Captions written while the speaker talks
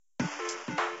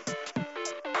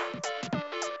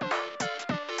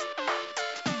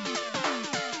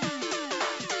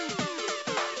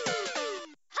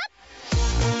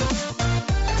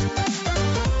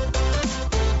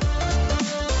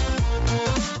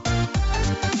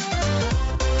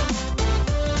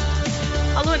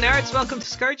nerds, welcome to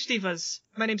Scourge Divas.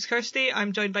 My name's Kirsty,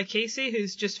 I'm joined by Casey,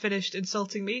 who's just finished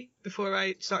insulting me before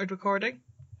I started recording.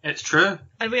 It's true.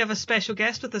 And we have a special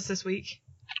guest with us this week.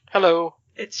 Hello.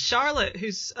 It's Charlotte,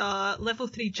 who's a level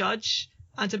 3 judge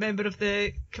and a member of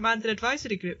the Commander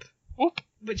Advisory Group. Whoop.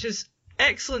 Which is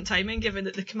excellent timing, given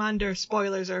that the Commander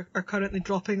spoilers are currently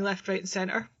dropping left, right and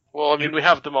centre. Well, I mean, we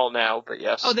have them all now, but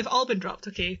yes. Oh, they've all been dropped,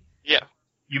 okay. Yeah.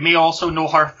 You may also know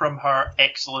her from her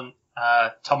excellent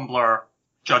Tumblr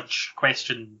judge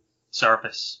question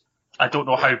service. I don't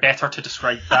know how better to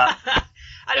describe that.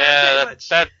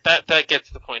 That gets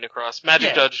the point across.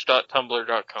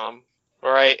 Magicijudge.tumblr.com,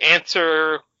 where I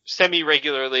answer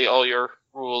semi-regularly all your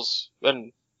rules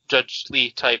and Judge Lee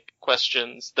type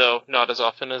questions, though not as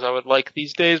often as I would like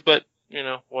these days, but, you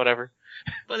know, whatever.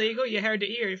 Well, there you go, you heard it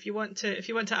here. If you want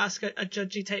to ask a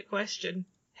judgy type question,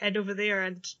 head over there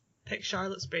and pick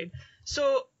Charlotte's brain.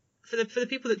 So, for the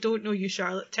people that don't know you,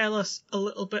 Charlotte, tell us a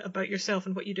little bit about yourself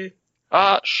and what you do.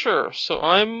 Sure. So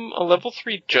I'm a level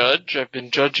 3 judge. I've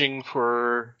been judging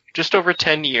for just over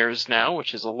 10 years now,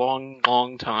 which is a long,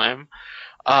 long time.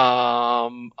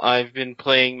 I've been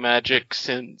playing Magic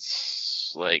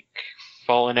since, like,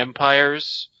 Fallen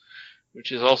Empires,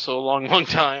 which is also a long, long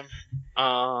time.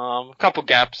 A couple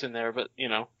gaps in there, but, you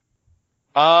know.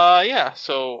 Yeah,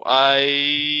 so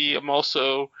I am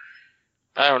also,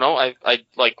 I don't know, I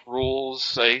like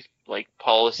rules, I like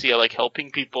policy, I like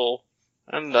helping people,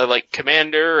 and I like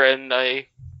Commander, and I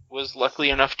was lucky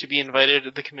enough to be invited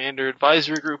to the Commander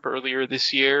Advisory Group earlier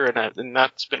this year, and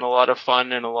that's been a lot of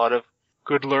fun and a lot of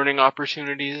good learning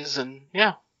opportunities, and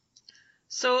yeah.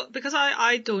 So, because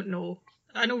I don't know,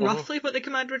 I know roughly what the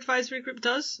Commander Advisory Group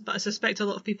does, but I suspect a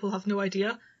lot of people have no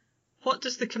idea. What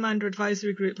does the Commander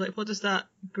Advisory Group, what does that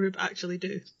group actually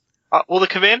do? Well, the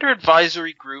Commander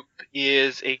Advisory Group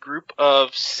is a group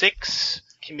of 6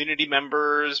 community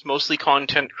members, mostly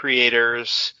content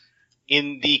creators,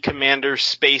 in the Commander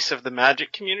space of the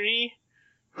Magic community,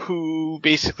 who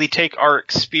basically take our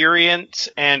experience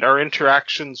and our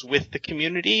interactions with the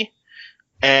community,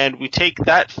 and we take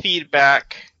that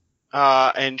feedback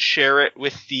and share it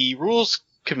with the Rules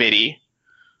Committee,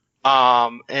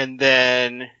 and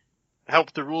then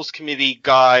help the Rules Committee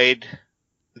guide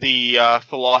the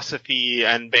philosophy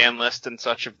and ban list and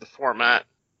such of the format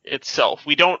itself.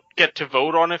 We don't get to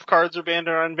vote on if cards are banned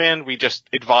or unbanned. We just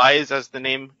advise, as the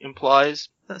name implies.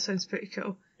 That sounds pretty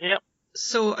cool. Yep.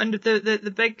 So, and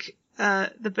the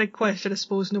big question, I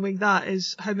suppose, knowing that,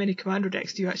 is how many Commander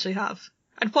decks do you actually have?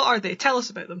 And what are they? Tell us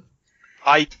about them.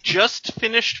 I just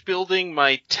finished building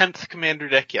my 10th Commander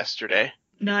deck yesterday.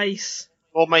 Nice.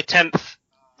 Well, my 10th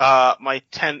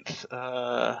 10th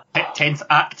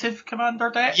active Commander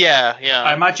deck? Yeah.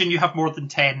 I imagine you have more than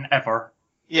 10 ever.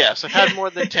 Yes, I've had more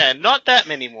than 10. Not that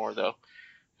many more, though.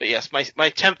 But yes, my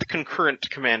 10th concurrent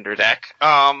Commander deck.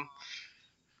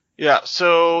 Yeah,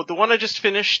 so the one I just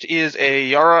finished is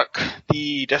a Yarok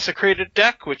the Desecrated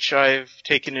deck, which I've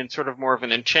taken in sort of more of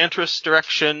an Enchantress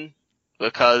direction,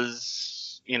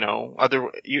 because, you know,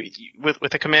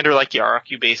 with a commander like Yarok,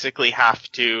 you basically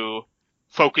have to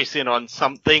focus in on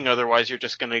something, otherwise you're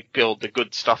just going to build a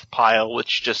good stuff pile,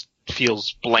 which just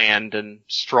feels bland and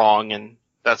strong, and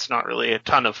that's not really a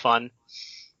ton of fun.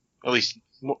 At least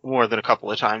more than a couple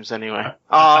of times, anyway.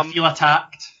 I feel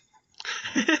attacked.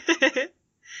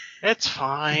 It's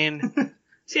fine.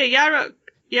 So yeah,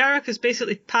 Yarok is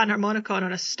basically Panharmonicon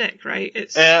on a stick, right?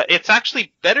 It's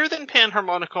actually better than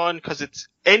Panharmonicon, because it's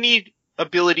any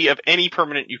ability of any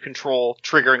permanent you control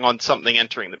triggering on something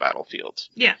entering the battlefield.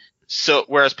 Yeah. So,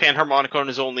 whereas Panharmonicon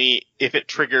is only if it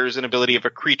triggers an ability of a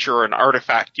creature or an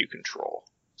artifact you control.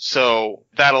 So,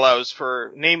 that allows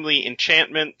for, namely,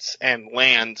 enchantments and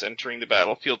lands entering the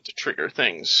battlefield to trigger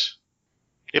things.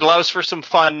 It allows for some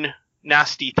fun,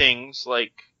 nasty things,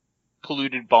 like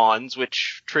Polluted Bonds,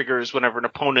 which triggers whenever an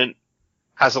opponent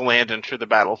has a land enter the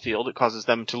battlefield. It causes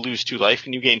them to lose 2 life,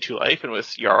 and you gain 2 life, and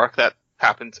with Yarok that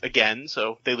happens again,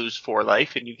 so they lose 4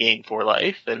 life, and you gain 4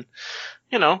 life, and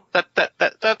you know,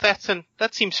 that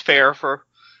seems fair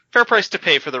price to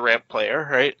pay for the ramp player,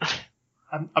 right?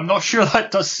 I'm not sure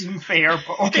that does seem fair,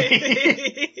 but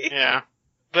okay. Yeah.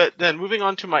 But then moving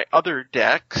on to my other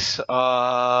decks,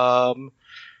 let's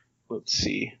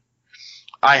see.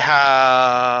 I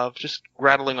have, just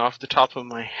rattling off the top of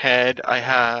my head, I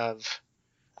have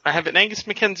an Angus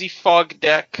Mackenzie Fog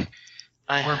deck.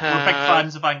 We're big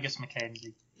fans of Angus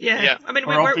Mackenzie. Yeah. I mean,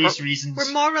 for obvious reasons.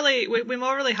 We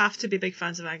morally have to be big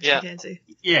fans of Angus Mackenzie.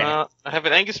 Yeah. I have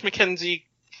an Angus Mackenzie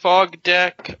Fog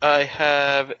deck. I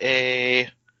have a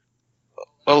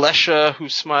Alesha Who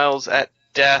Smiles at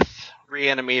Death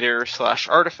Reanimator /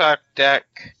 Artifact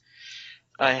deck.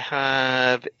 I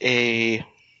have a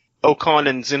Ocon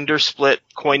and Zinder split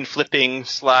coin flipping /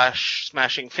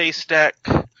 smashing face deck.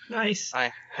 Nice.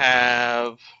 I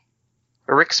have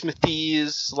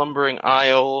Erixmathes Lumbering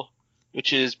Isle,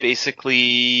 which is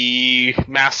basically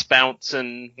mass bounce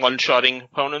and one-shotting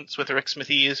opponents with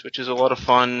Erixmathes, which is a lot of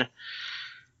fun.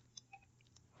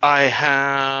 I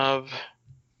have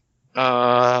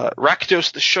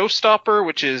Rakdos the Showstopper,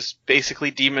 which is basically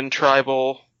Demon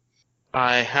Tribal.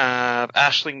 I have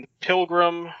Ashling the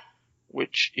Pilgrim,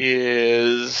 which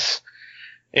is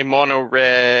a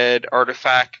mono-red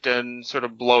artifact and sort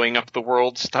of blowing up the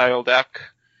world style deck.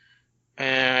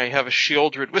 And I have a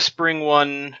Shieldred Whispering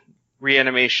one,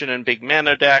 Reanimation and Big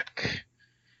Mana deck.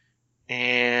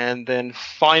 And then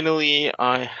finally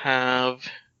I have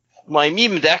my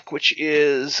meme deck, which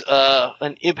is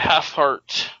an Ib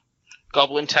Halfheart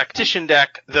Goblin Tactician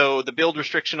deck, though the build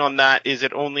restriction on that is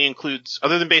it only includes,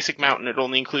 other than Basic Mountain, it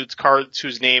only includes cards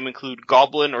whose name include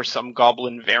Goblin or some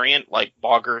Goblin variant, like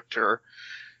Boggart or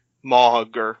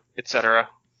Mog or etc.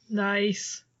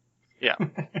 Nice. Yeah.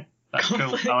 That's cool.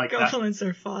 I like that. Goblins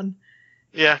are fun.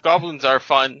 Yeah, Goblins are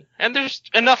fun. And there's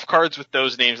enough cards with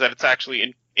those names that it's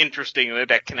actually interesting and the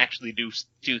deck can actually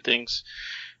do things.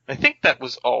 I think that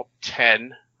was all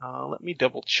 10. Let me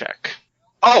double check.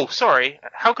 Oh, sorry.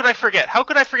 How could I forget? How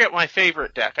could I forget my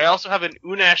favorite deck? I also have an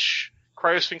Unesh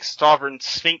Cryosphinx Sovereign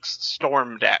Sphinx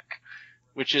Storm deck,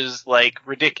 which is, like,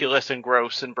 ridiculous and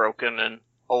gross and broken and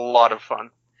a lot of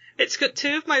fun. It's got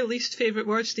two of my least favourite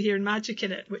words to hear in Magic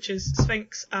in it, which is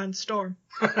Sphinx and Storm.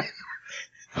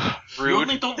 Rude. You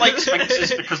only don't like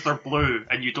Sphinxes because they're blue,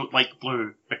 and you don't like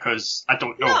blue because, I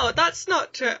don't know. No, that's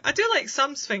not true. I do like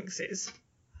some Sphinxes.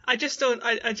 I just don't,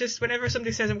 I just, whenever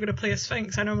somebody says I'm going to play a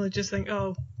Sphinx, I normally just think,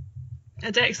 oh,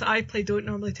 decks that I play don't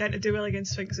normally tend to do well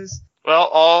against Sphinxes. Well,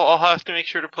 I'll have to make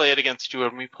sure to play it against you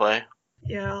when we play.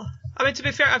 Yeah. I mean, to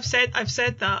be fair, I've said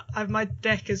that. My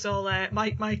deck is all,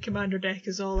 my commander deck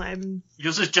is all,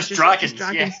 Yours is just dragons,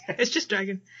 dragons. yeah. It's just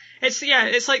dragon.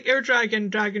 It's like Air Dragon,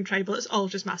 Dragon Tribal, it's all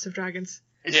just massive dragons.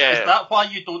 Is that why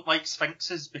you don't like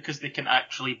Sphinxes? Because they can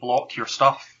actually block your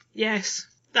stuff? Yes.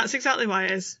 That's exactly why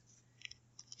it is.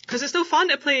 Because it's no fun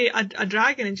to play a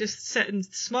dragon and just sit and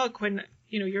smug when,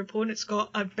 your opponent's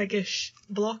got a biggish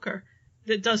blocker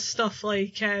that does stuff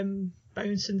like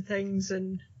bouncing things,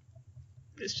 and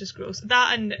it's just gross.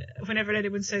 That, and whenever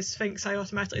anyone says Sphinx, I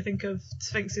automatically think of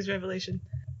Sphinx's Revelation,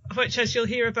 which, as you'll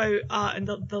hear about in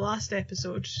the last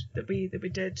episode that we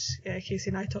did,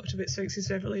 Casey and I talked about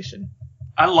Sphinx's Revelation.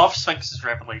 I love Sphinx's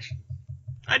Revelation.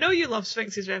 I know you love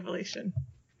Sphinx's Revelation.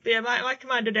 But yeah, my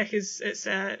commander deck it's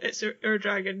Ur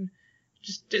Dragon.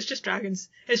 It's just dragons.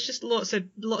 It's just lots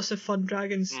of fun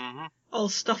dragons, all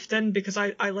stuffed in because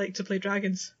I like to play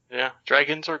dragons. Yeah,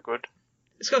 dragons are good.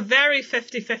 It's got a very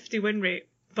 50-50 win rate,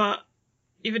 but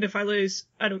even if I lose,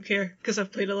 I don't care because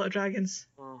I've played a lot of dragons.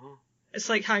 Mm-hmm. It's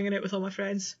like hanging out with all my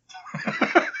friends.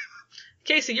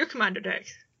 Casey, your commander deck.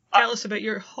 Tell us about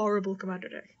your horrible commander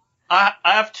deck. I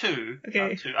have two.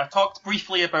 Okay. I talked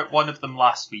briefly about one of them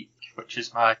last week, which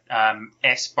is my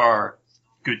Esper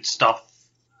good stuff.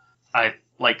 I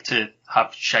like to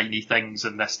have shiny things,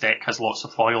 and this deck has lots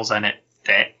of foils in it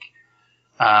deck.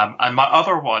 And my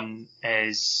other one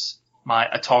is my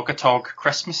Atog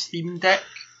Christmas themed deck.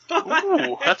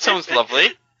 Ooh, that sounds lovely.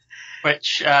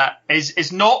 Which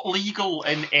is not legal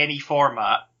in any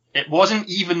format. It wasn't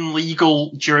even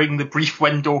legal during the brief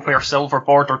window where silver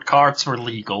bordered cards were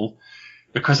legal,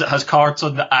 because it has cards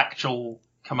on the actual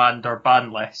Commander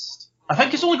ban list. I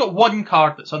think it's only got one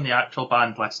card that's on the actual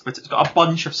banned list, but it's got a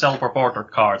bunch of silver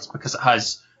bordered cards because it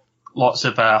has lots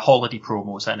of holiday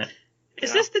promos in it.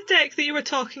 Is this the deck that you were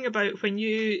talking about when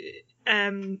you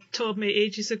told me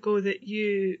ages ago that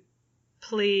you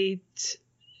played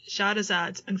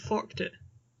Charizard and forked it?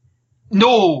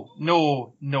 No.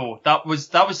 That was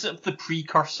the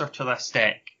precursor to this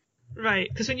deck. Right,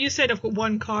 because when you said I've got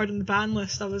one card on the ban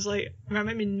list, I was like,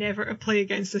 remind me never to play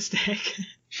against this deck.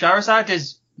 Charizard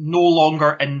is no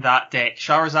longer in that deck.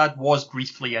 Charizard was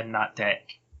briefly in that deck.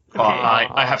 But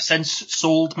Okay. I have since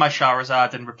sold my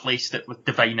Charizard and replaced it with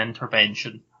Divine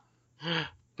Intervention.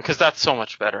 Because that's so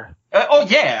much better.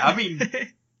 I mean,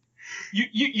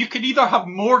 you can either have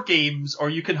more games or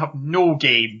you can have no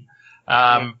game.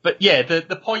 But yeah,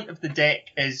 the point of the deck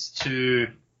is to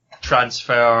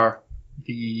transfer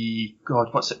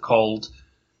what's it called?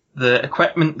 The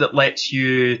equipment that lets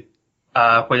you,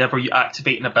 whenever you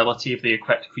activate an ability of the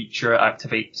equipped creature, it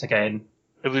activates again.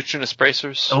 Illusionist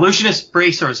Bracers. Illusionist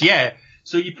Bracers, yeah.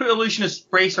 So you put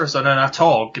Illusionist Bracers on an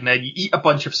Atog, and then you eat a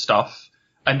bunch of stuff,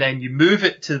 and then you move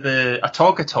it to the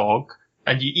Atog,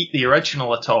 and you eat the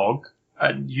original Atog,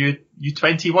 and you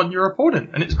 21 your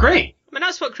opponent, and it's great. I mean,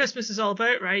 that's what Christmas is all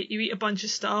about, right? You eat a bunch of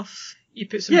stuff, you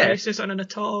put some Yeah. roosters on a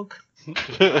tog.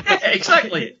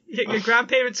 Exactly. Your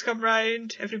grandparents come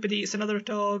round, everybody eats another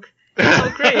tog. It's all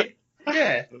great.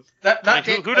 Yeah. That I mean,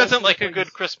 deck who doesn't also like a plays-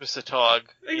 good Christmas atog?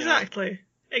 Exactly.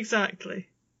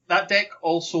 That deck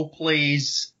also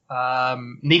plays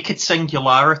Naked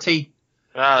Singularity.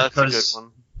 That's a good Because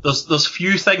one. there's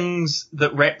few things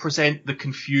that represent the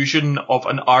confusion of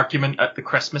an argument at the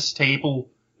Christmas table,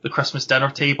 the Christmas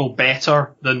dinner table,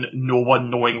 better than no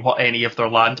one knowing what any of their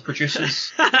land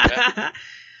produces.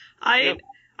 I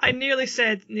nearly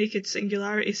said Naked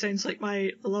Singularity sounds like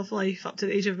my love life up to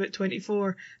the age of about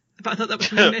 24, but I thought that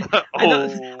was I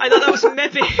thought that was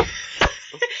maybe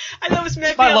I thought it was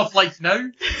maybe My love life now.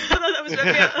 I thought that was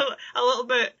maybe a little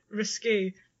bit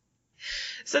risque.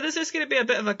 So this is going to be a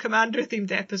bit of a Commander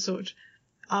themed episode.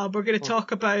 We're going to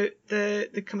talk about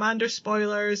the Commander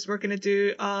spoilers. We're going to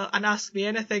do an Ask Me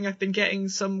Anything. I've been getting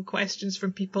some questions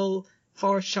from people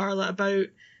for Charlotte about.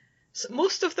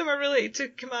 Most of them are related to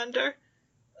Commander.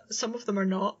 Some of them are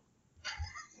not.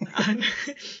 And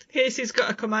Casey's got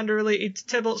a Commander related to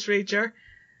Tibalt's Rager.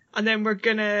 And then we're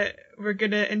gonna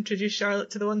introduce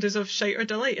Charlotte to the wonders of Shite or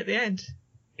Delight at the end.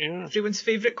 Yeah. Everyone's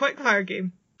favourite quickfire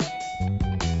game.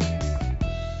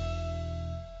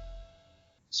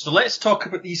 So let's talk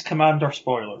about these Commander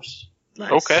spoilers.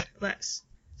 Let's.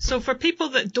 So for people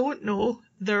that don't know,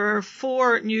 there are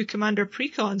 4 new Commander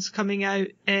precons coming out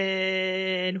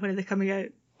in... When are they coming out?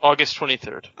 August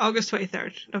 23rd. August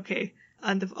 23rd. Okay.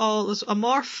 And there's a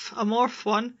morph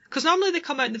one. Because normally they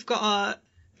come out and they've got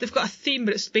a theme,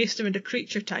 but it's based around a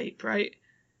creature type, right?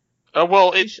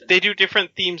 They do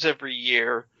different themes every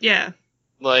year. Yeah.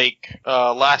 Like,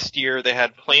 last year they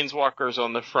had planeswalkers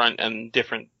on the front and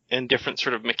different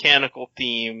sort of mechanical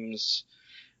themes.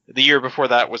 The year before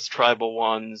that was tribal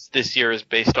ones. This year is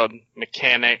based on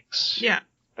mechanics. Yeah.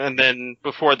 And then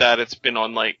before that it's been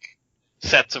on like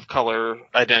sets of color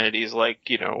identities, like,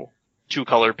 2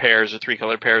 color pairs or 3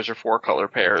 color pairs or 4 color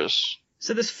pairs.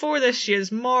 So there's 4 this year.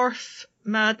 There's Morph,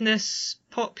 Madness,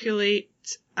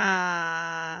 Populate,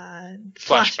 and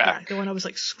Flashback. The one I was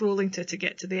like scrolling to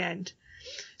get to the end.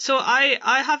 So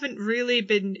I haven't really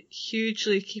been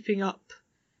hugely keeping up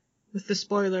with the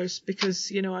spoilers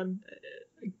because, I'm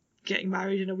getting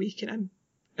married in a week and I'm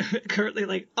currently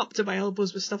like up to my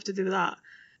elbows with stuff to do with that.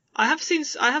 I have seen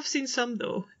some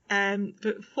though.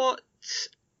 But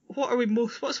what are we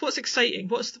what's exciting?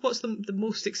 What's the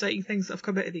most exciting things that have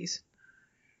come out of these?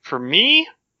 For me,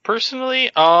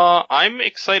 personally, I'm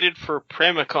excited for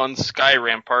Pramicon Sky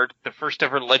Rampart, the first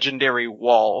ever legendary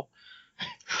wall.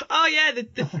 Oh yeah,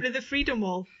 the Freedom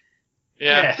Wall.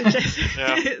 Yeah.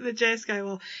 The Jeskai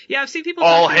Wall. Yeah, I've seen people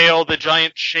All hail the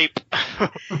giant shape.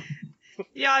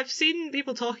 Yeah, I've seen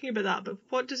people talking about that, but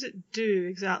what does it do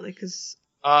exactly?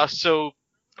 So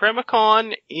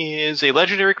Pramicon is a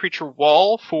legendary creature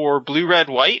wall for blue, red,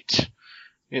 white.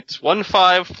 It's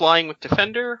 1/5 flying with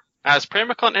defender. As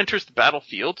Pramicon enters the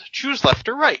battlefield, choose left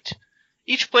or right.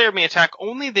 Each player may attack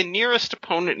only the nearest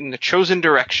opponent in the chosen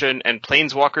direction and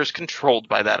planeswalkers controlled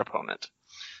by that opponent.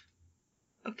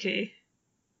 Okay.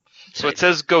 So it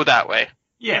says go that way.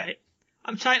 Yeah. Right.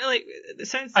 I'm trying to it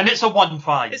sounds. And it's a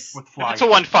 1/5 with fly. It's a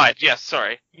 1/5, yes,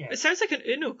 sorry. Yeah. It sounds like an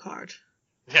Uno card.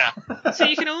 Yeah. So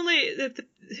you can only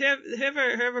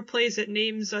whoever plays it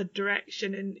names a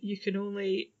direction, and you can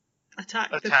only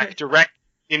attack direct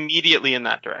immediately in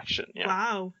that direction. Yeah.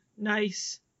 Wow,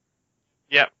 nice.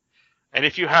 Yep. And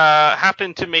if you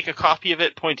happen to make a copy of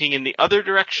it pointing in the other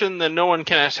direction, then no one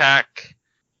can attack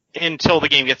until the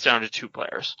game gets down to 2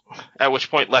 players. At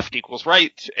which point left equals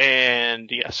right, and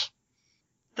yes.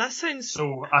 That sounds.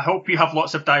 So I hope you have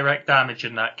lots of direct damage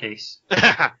in that case.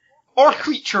 Or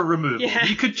creature removal. Yeah.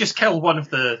 You could just kill one of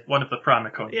the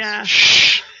Pramicons. Yeah.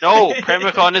 Shh. No,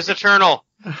 Pramicon is eternal.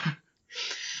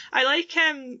 I like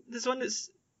there's one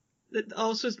that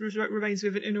also reminds me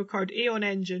of an Uno card, Aeon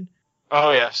Engine.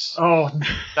 Oh yes. Oh,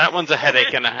 That one's a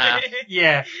headache and a half.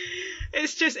 yeah.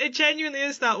 It genuinely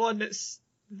is that one that's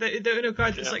the Uno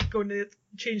card that's like going to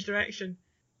change direction.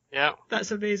 Yeah.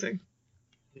 That's amazing.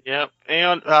 Yep.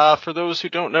 Aeon, for those who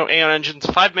don't know, Aeon Engine's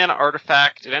 5-mana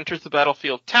artifact. It enters the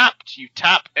battlefield tapped. You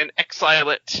tap and exile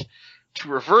it to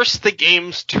reverse the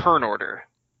game's turn order.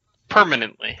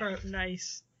 Permanently.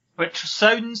 Nice. Which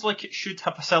sounds like it should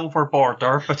have a silver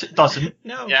border, but it doesn't.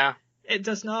 No. Yeah. It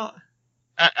does not.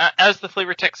 As the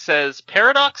flavor text says,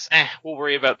 Paradox? We'll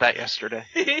worry about that yesterday.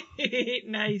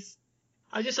 Nice.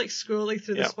 I'm just scrolling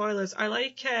through the spoilers. I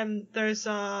like, there's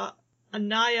a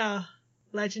Naya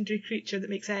legendary creature that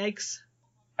makes eggs.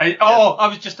 I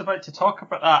was just about to talk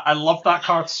about that. I love that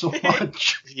card so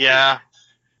much. Yeah.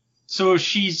 So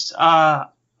she's a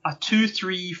a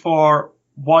 2/3 for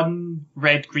 1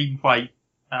 red, green, white.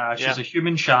 She's a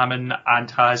human shaman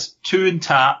and has 2 in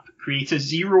tap. Create a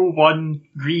 0/1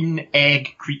 green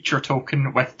egg creature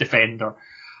token with defender.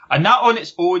 And that on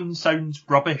its own sounds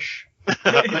rubbish.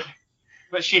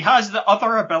 But she has the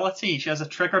other ability. She has a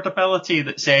triggered ability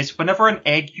that says, whenever an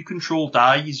egg you control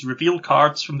dies, reveal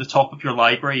cards from the top of your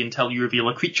library until you reveal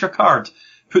a creature card.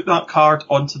 Put that card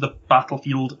onto the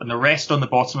battlefield and the rest on the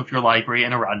bottom of your library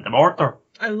in a random order.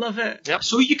 I love it. Yep.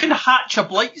 So you can hatch a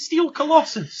Blightsteel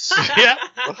Colossus. Yeah,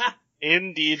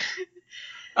 indeed.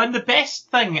 And the best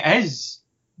thing is,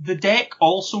 the deck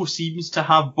also seems to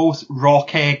have both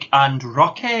Rock Egg and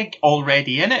Ruck Egg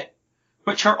already in it,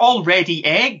 which are already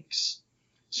eggs.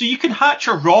 So you can hatch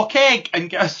a Rock Egg and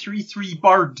get a 3/3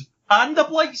 bird and a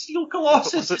Blightsteel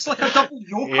Colossus. It's like a double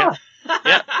yoker.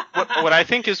 Yeah. What I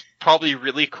think is probably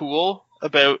really cool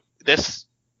about this,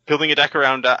 building a deck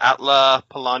around Atla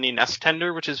Palani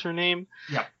Nesttender, which is her name,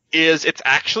 is it's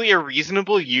actually a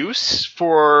reasonable use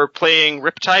for playing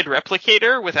Riptide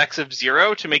Replicator with X of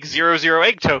 0 to make 0/0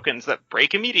 egg tokens that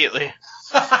break immediately.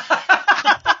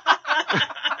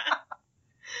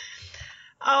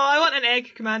 I want an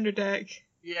egg commander deck.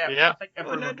 Yeah. I think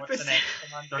everyone wants an egg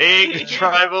commander. Egg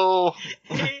tribal.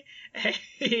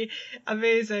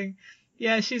 Amazing.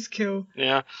 Yeah, she's cool.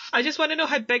 Yeah. I just want to know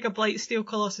how big a Blightsteel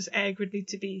Colossus egg would need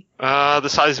to be. The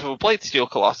size of a Blightsteel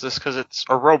Colossus, because it's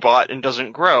a robot and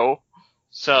doesn't grow.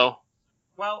 So.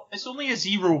 Well, it's only a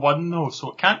 0/1 though, so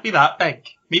it can't be that big.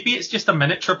 Maybe it's just a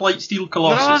miniature Blightsteel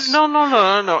Colossus.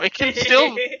 No. It can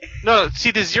still. No, see,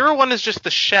 the 0/1 is just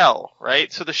the shell,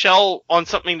 right? So the shell on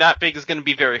something that big is going to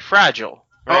be very fragile,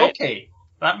 right? Okay,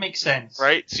 that makes sense.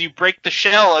 Right? So you break the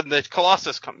shell and the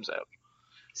Colossus comes out.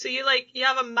 So you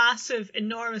have a massive,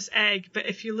 enormous egg, but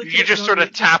if you look at it... You just sort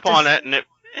of tap on it and it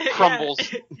crumbles.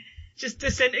 Yeah, just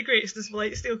disintegrates. This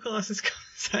Blightsteel Colossus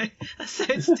comes out. That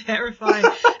sounds terrifying.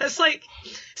 It's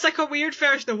like a weird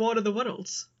version of War of the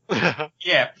Worlds.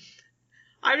 Yeah.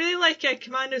 I really like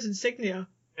Commander's Insignia.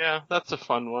 Yeah, that's a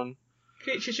fun one.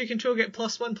 Creatures you control get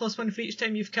 +1/+1 for each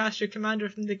time you've cast your commander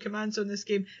from the command zone this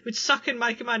game, which suck in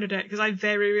my commander deck because I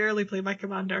very rarely play my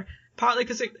commander. Partly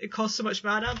because it costs so much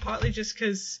mana, and partly just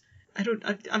because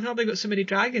I've probably got so many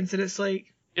dragons, and it's like...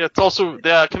 Yeah, it's also,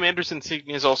 the Commander's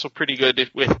Insignia is also pretty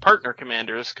good with partner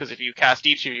commanders, because if you cast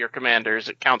each of your commanders,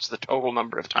 it counts the total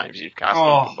number of times you've cast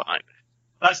them combined.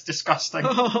 That's disgusting.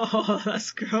 Oh,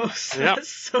 that's gross. Yep. That's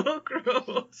so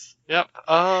gross. Yep.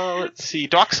 Let's see.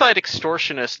 Dockside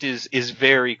Extortionist is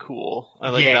very cool. I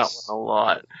like that one a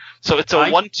lot. So it's a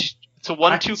 1/2. It's a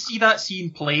 1/2. I can see that scene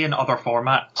play in other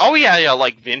formats. Oh yeah,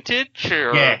 like Vintage.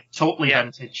 Yeah, totally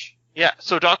Vintage. Yeah.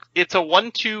 So it's a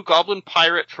 1/2 Goblin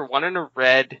Pirate for 1 and a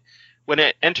red. When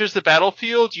it enters the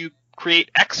battlefield, you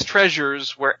create X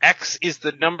treasures, where X is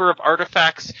the number of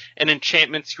artifacts and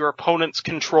enchantments your opponents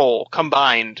control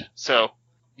combined. So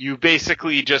you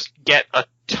basically just get a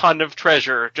ton of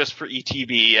treasure just for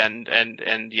ETB,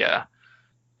 and yeah.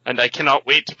 And I cannot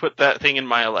wait to put that thing in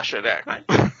my Alesha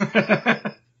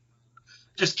deck.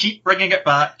 Just keep bringing it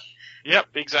back. Yep,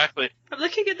 exactly. I'm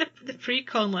looking at the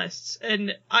precon lists,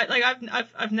 and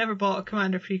I've never bought a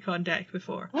Commander precon deck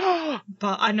before.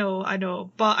 But I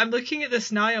know. But I'm looking at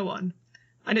this Naya one,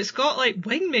 and it's got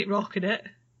Wingmate Rock in it.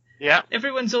 Yeah.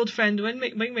 Everyone's old friend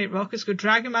Wingmate Rock. It's got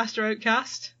Dragon Master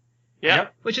Outcast. Yeah.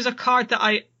 Which is a card that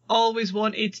I always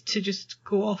wanted to just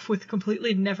go off with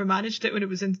completely. Never managed it when it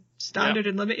was in Standard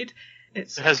and Limited.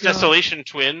 It has Desolation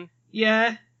Twin.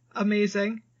 Yeah,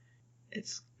 amazing.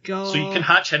 It's got... So you can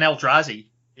hatch an Eldrazi.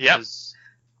 Yep.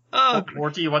 What more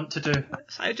do you want to do?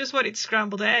 I just wanted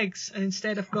scrambled eggs, and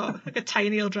instead I've got a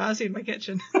tiny Eldrazi in my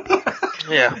kitchen.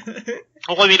 Yeah.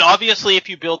 Well, I mean, obviously, if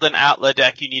you build an Atla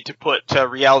deck, you need to put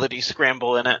Reality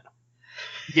Scramble in it.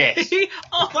 Yes.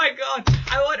 Oh my god!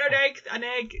 I want an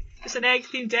egg. It's an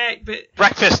egg-themed deck, but...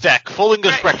 Breakfast deck. Full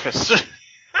English Breakfast.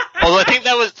 Although I think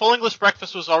Full English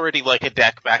Breakfast was already a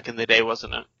deck back in the day,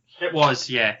 wasn't it? It was,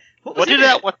 yeah. What did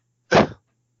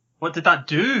that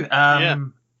do?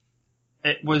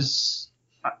 It was...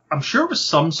 I'm sure it was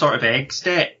some sort of eggs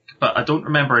deck, but I don't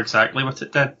remember exactly what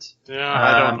it did. Yeah,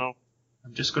 I don't know.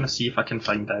 I'm just going to see if I can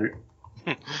find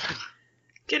out.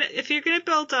 If you're going to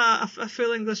build a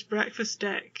full English breakfast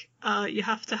deck, you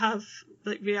have to have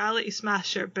Reality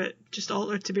Smasher, but just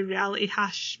altered to be Reality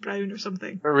Hash Brown or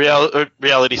something.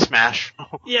 Reality Smash.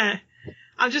 Yeah.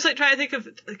 I'm just trying to think of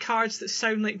the cards that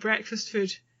sound like breakfast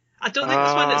food. I don't think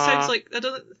there's one that sounds like...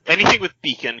 Anything with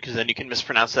beacon, because then you can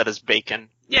mispronounce that as bacon.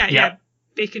 Yeah.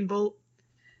 Bacon bolt.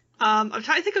 I'm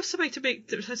trying to think of something to make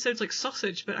that sounds like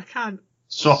sausage, but I can't.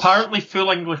 So apparently Full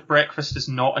English Breakfast is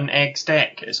not an eggs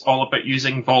deck. It's all about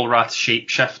using Volrath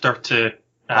Shapeshifter to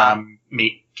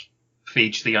make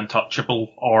Phage the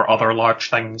Untouchable or other large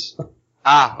things.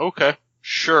 Okay.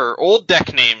 Sure. Old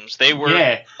deck names. They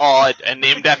were odd and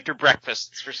named after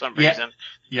breakfasts for some reason.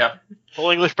 Yeah. Full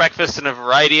English breakfast and a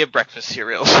variety of breakfast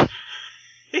cereals.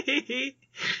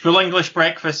 Full English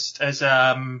breakfast is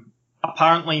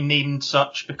apparently named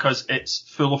such because it's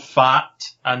full of fat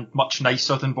and much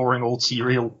nicer than boring old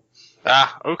cereal.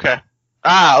 Okay.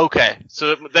 Okay.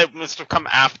 So that must have come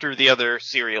after the other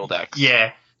cereal decks.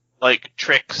 Yeah. Like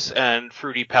Trix and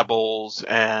Fruity Pebbles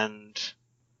and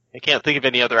I can't think of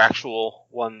any other actual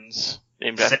ones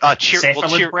named after.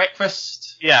 Cephalid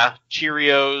breakfast. Yeah,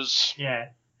 Cheerios. Yeah.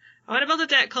 I want to build a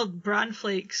deck called Bran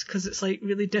Flakes because it's like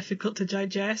really difficult to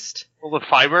digest. Full of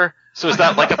fiber. So is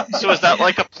that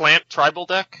like a plant tribal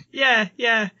deck? Yeah.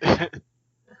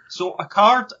 So a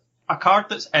card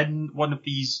that's in one of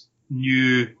these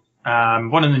new,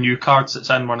 one of the new cards that's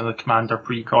in one of the Commander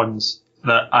precons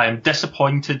that I am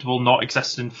disappointed will not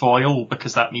exist in foil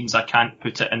because that means I can't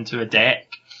put it into a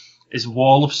deck is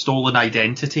Wall of Stolen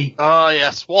Identity. Oh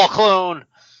yes, Wall Clone.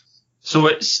 So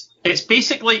it's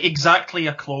basically exactly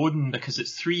a clone because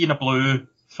it's 3 and a blue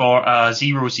for a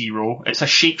 0/0. It's a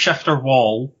shapeshifter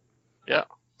wall. Yeah.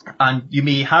 And you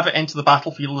may have it into the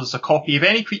battlefield as a copy of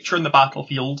any creature in the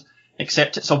battlefield,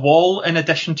 except it's a wall in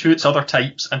addition to its other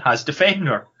types and has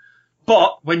Defender.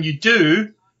 But when you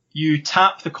do, you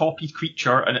tap the copied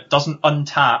creature and it doesn't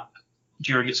untap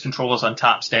during its controller's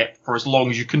untap step for as long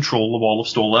as you control the Wall of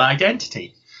Stolen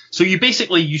Identity. So you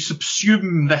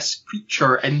subsume this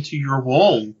creature into your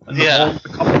wall, and the wall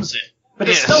becomes it. But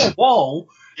it's still a wall.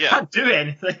 You can't do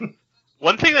anything.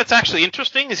 One thing that's actually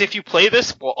interesting is if you play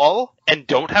this wall and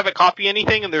don't have it copy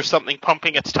anything and there's something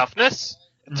pumping its toughness,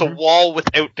 it's a wall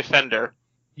without Defender.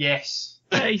 Yes.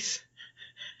 Nice.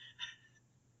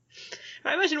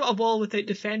 I imagine what a wall without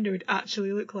Defender would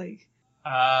actually look like.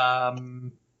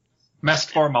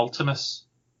 Mistform Ultimus.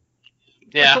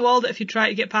 Yeah. It's a wall that if you try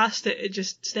to get past it, it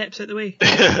just steps out the way.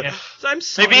 Yeah. So I'm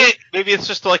sorry. Maybe it's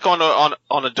just like on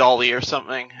a dolly or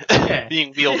something,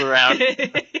 being wheeled around.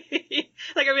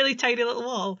 Like a really tiny little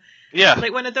wall. Yeah.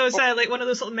 Like one of those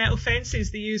little metal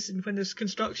fences they use when there's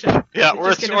construction. Yeah,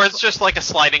 or it's just like a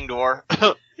sliding door.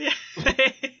 Yeah.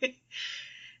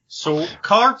 So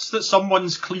cards that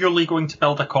someone's clearly going to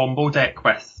build a combo deck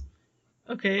with.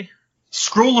 Okay.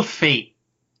 Scroll of Fate.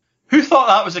 Who thought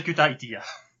that was a good idea?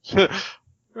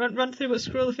 Run through what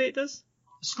Scroll of Fate does.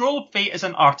 Scroll of Fate is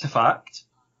an artifact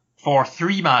for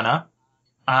 3 mana,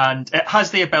 and it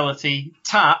has the ability,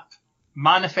 tap,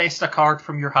 manifest a card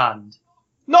from your hand.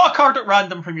 Not a card at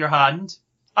random from your hand,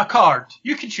 a card.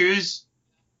 You can choose.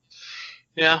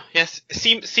 Yeah, yes.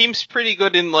 Seems pretty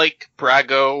good in like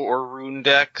Brago or Rune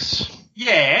decks.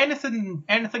 Yeah, anything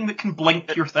that can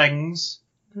blink your things.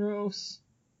 Gross.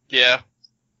 Yeah.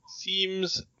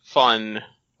 Seems fun.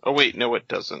 Oh wait, no it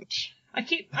doesn't. I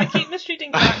keep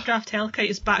misreading Backdraft Hellkite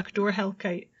as Backdoor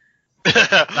Hellkite.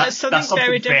 That's something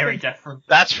very different.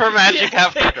 That's for Magic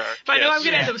After Dark. But I know I'm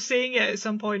going to end up saying it at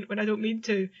some point when I don't mean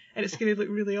to, and it's going to look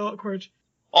really awkward.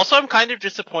 Also, I'm kind of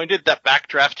disappointed that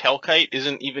Backdraft Hellkite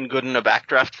isn't even good in a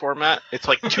Backdraft format. It's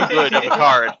like too good of a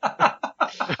card.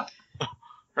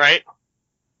 Right?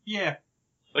 Yeah.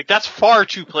 Like that's far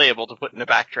too playable to put in a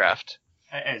Backdraft.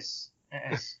 It is.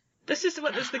 This is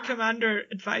the Commander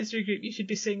Advisory Group. You should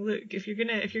be saying, look, if you're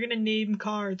gonna name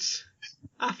cards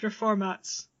after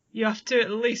formats, you have to at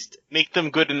least make them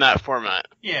good in that format.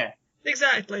 Yeah.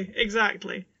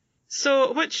 Exactly.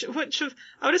 So which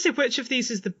of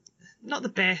these is not the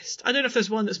best? I don't know if there's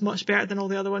one that's much better than all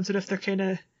the other ones, or if they're kind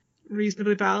of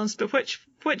reasonably balanced. But which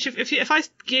if I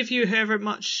gave you however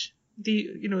much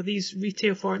these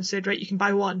retail for and said, right, you can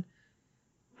buy one,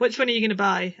 which one are you going to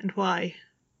buy and why?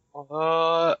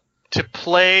 To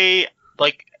play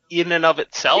like in and of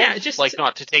itself,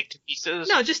 not to take to pieces.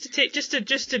 No, just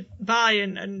to buy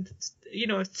and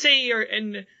say you're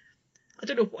in, I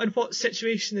don't know in what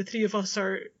situation the three of us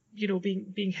are,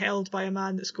 being held by a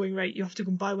man that's going, right, you have to go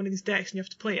and buy one of these decks and you have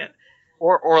to play it.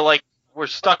 Or like we're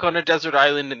stuck on a desert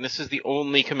island and this is the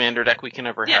only commander deck we can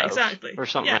ever have. Yeah, exactly. Or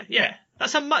something. Yeah.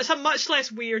 That's a much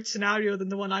less weird scenario than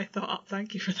the one I thought up.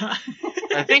 Thank you for that.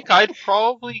 I think I'd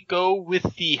probably go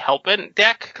with the Hellbent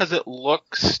deck because it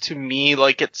looks to me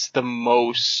like it's the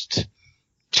most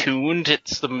tuned.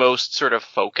 It's the most sort of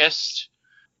focused.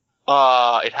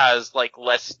 It has like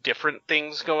less different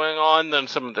things going on than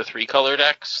some of the 3-color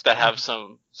decks that have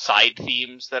some side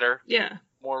themes that are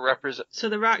more represent. So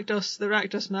the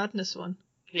Rakdos Madness one.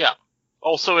 Yeah.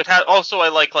 Also, I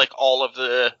like all of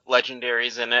the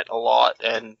legendaries in it a lot,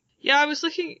 and yeah, I was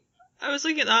looking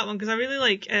at that one because I really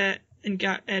like not in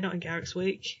Garrick's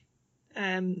Wake,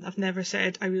 I've never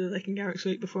said I really like Garrick's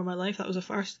Wake before in my life. That was a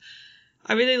first.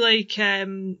 I really like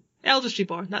Eldest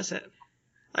Reborn. That's it.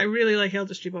 I really like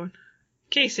Eldest Reborn.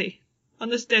 Casey, on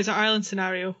this desert island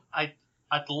scenario.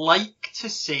 I'd like to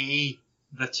say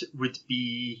that it would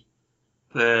be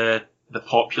the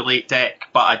Populate deck,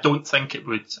 but I don't think it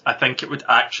would. I think it would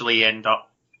actually end up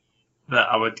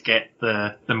that I would get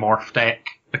the Morph deck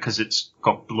because it's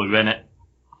got blue in it.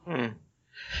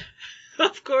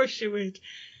 Of course you would.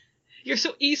 You're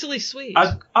so easily swayed.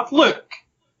 I've look.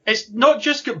 It's not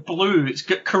just got blue. It's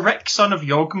got Correct Son of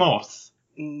Yawgmoth.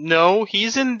 No,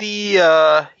 he's in the.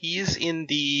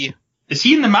 Is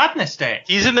he in the Madness deck?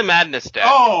 He's in the Madness deck.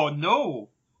 Oh no.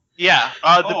 Yeah.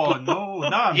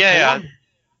 No. Yeah.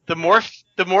 The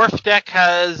morph deck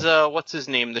has what's his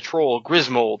name? The troll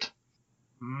Grismold.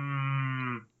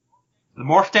 The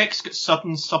Morph deck's got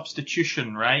sudden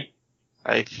substitution, right?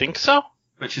 I think so.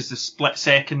 Which is the split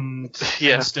second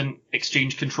instant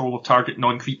exchange control of target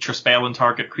non-creature spell and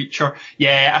target creature.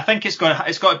 Yeah, I think it's got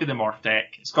to be the Morph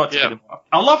deck. It's got to be the Morph.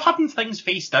 I love having things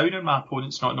face down and my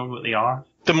opponents not knowing what they are.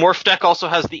 The Morph deck also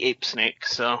has the Ape Snake,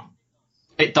 so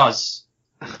it does.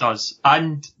 It does.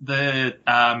 And the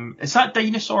is that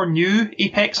dinosaur new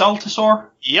Apex Altasaur?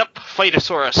 Yep,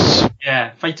 Phytosaurus.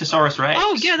 Yeah, Phytosaurus Rex.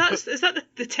 Oh yeah, is that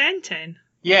the 10/10?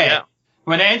 Yeah.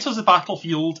 When it enters the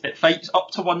battlefield, it fights up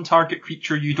to one target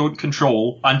creature you don't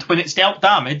control, and when it's dealt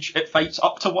damage, it fights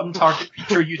up to one target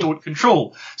creature you don't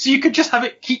control. So you could just have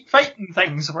it keep fighting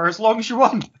things for as long as you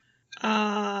want.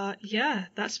 Yeah,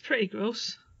 that's pretty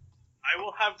gross. I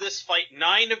will have this fight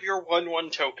 9 of your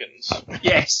 1/1 tokens.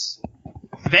 Yes.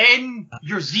 Then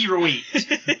you're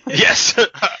 0/8. Yes.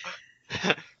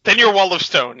 Then you're Wall of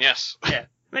Stone, yes. Yeah.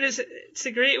 I mean, it's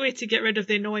a great way to get rid of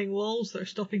the annoying walls that are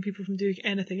stopping people from doing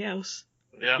anything else.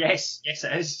 Yeah. Yes, it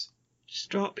is. Just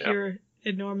drop your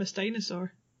enormous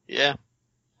dinosaur. Yeah.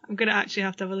 I'm going to actually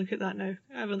have to have a look at that now.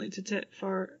 I haven't looked at it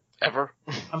for... Ever.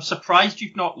 I'm surprised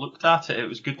you've not looked at it. It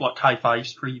was Good Luck High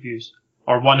Fives previews.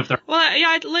 Or one of their... Well,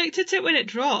 I looked at it when it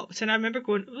dropped, and I remember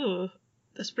going, oh,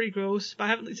 that's pretty gross, but I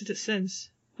haven't looked at it since.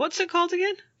 What's it called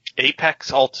again? Apex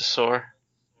Altasaur.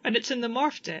 And it's in the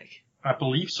Morph deck? I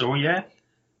believe so, yeah.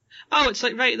 Oh, it's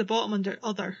like right at the bottom under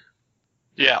Other.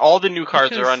 Yeah, all the new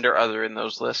cards are under Other in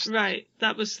those lists. Right,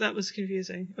 that was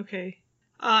confusing. Okay.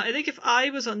 I think if I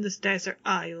was on this desert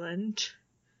island,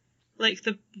 like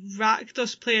the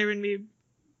Rakdos player in me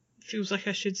feels like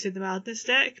I should say the Madness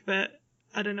deck, but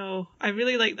I don't know. I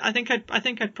think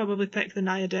I'd probably pick the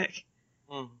Naya deck.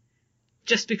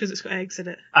 Just because it's got eggs in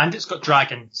it. And it's got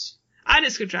dragons. And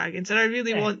it's got dragons, and I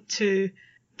really want to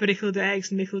break a load of eggs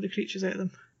and make a load of creatures out of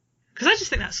them. Because I just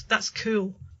think that's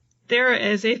cool. There it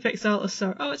is, Apex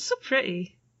Altasaur. Oh, it's so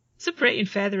pretty. So pretty and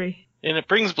feathery. And it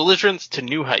brings belligerents to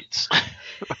new heights.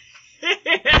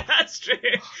 That's true.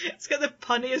 It's got the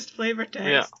punniest flavor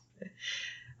text. Yeah.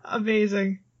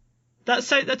 Amazing. That's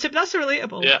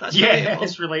relatable. Yeah, that's relatable.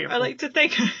 It's relatable. I like to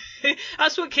think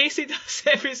that's what Casey does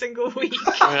every single week.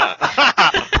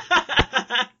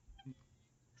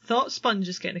 Thought Sponge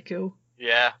is kind of cool.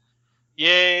 Yeah.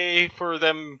 Yay for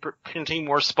them printing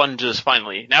more sponges,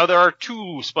 finally. Now there are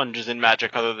 2 sponges in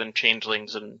Magic other than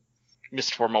Changelings and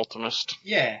Mistform Ultimist.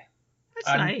 Yeah.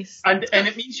 That's nice. And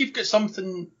it means you've got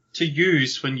something to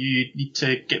use when you need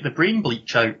to get the brain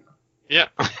bleach out. Yeah.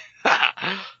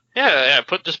 Yeah,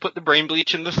 just put the brain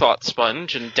bleach in the Thought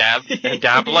Sponge and dab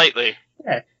lightly.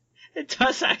 Yeah. It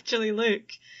does actually look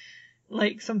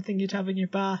like something you'd have in your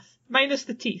bath. Minus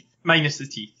the teeth.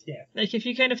 Yeah. Like if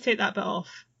you kind of take that bit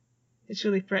off, it's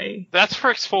really pretty. That's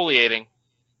for exfoliating.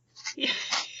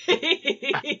 I'm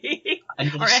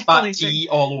going to spat tea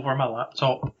all over my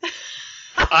laptop.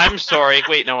 I'm sorry.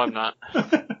 Wait, no, I'm not.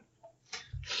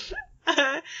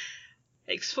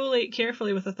 Exfoliate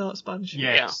carefully with a Thought Sponge. Yes.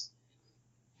 Yeah.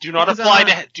 Do not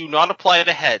apply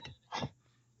the head.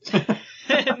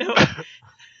 No.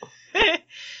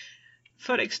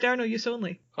 For external use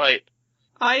only. Right.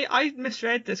 I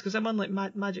misread this because I'm on like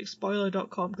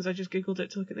magicspoiler.com because I just googled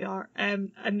it to look at the art.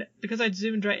 And because I'd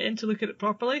zoomed right in to look at it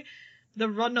properly, the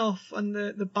runoff on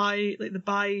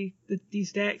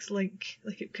these decks link,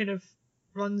 like it kind of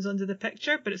runs under the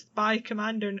picture, but it's buy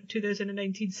Commander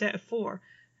 2019 set of 4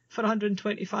 for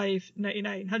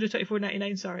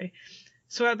 $124.99, sorry.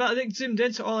 So I think zoomed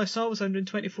in, so all I saw was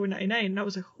 $124.99, and I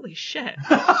was like, holy shit.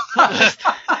 It's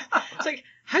like,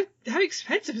 how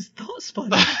expensive is Thought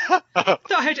Sponge? I've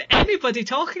not heard anybody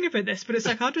talking about this, but it's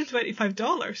like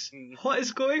 $125. What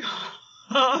is going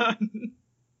on?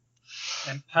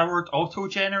 Empowered Auto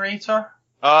Generator.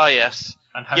 Ah, yes.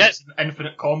 And how it's an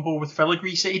infinite combo with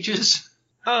filigree sages.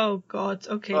 Oh god,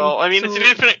 okay. Well, I mean, so, it's an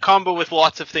infinite combo with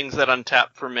lots of things that untap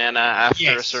for mana after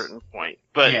a Yes. certain point.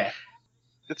 But Yeah.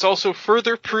 it's also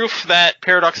further proof that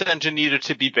Paradox Engine needed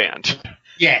to be banned.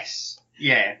 Yes.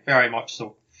 Yeah, very much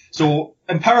so. So,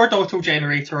 Empowered Auto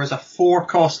Generator is a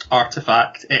 4-cost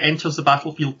artifact. It enters the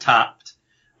battlefield tapped,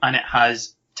 and it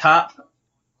has tap,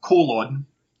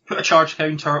 put a charge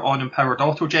counter on Empowered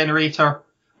Auto Generator,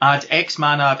 add X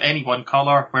mana of any one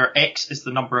colour, where X is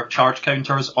the number of charge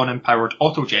counters on Empowered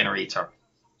Auto Generator.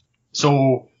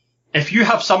 So, if you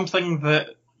have something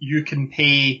that you can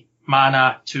pay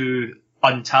mana to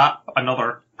untap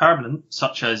another permanent,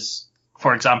 such as,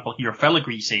 for example, here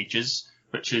Filigree Sages,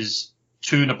 which is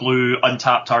 2 and a blue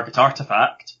untap target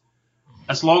artifact,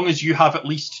 as long as you have at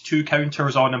least 2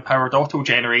 counters on Empowered Auto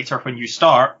Generator when you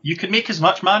start, you can make as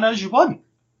much mana as you want.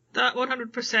 that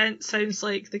 100% sounds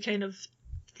like the kind of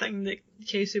thing that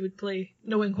Casey would play,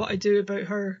 knowing what I do about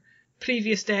her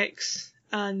previous decks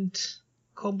and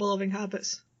combo-loving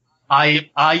habits.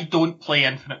 I don't play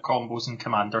infinite combos in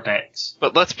Commander decks.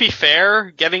 But let's be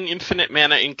fair, getting infinite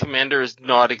mana in Commander is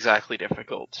not exactly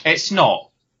difficult. It's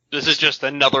not. This is just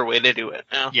another way to do it.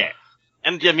 Yeah.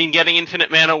 And, I mean, getting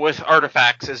infinite mana with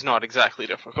artifacts is not exactly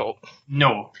difficult.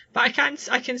 No. But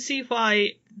I can see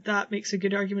why that makes a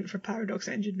good argument for Paradox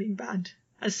Engine being banned.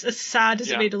 As sad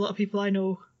as it made a lot of people I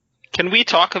know. Can we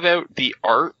talk about the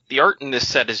art? The art in this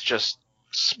set is just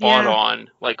spot on.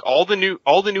 Like, all the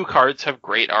new cards have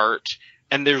great art,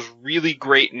 and there's really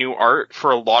great new art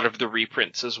for a lot of the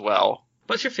reprints as well.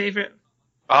 What's your favourite?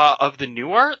 Of the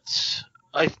new arts?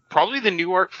 Probably the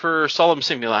new art for Solemn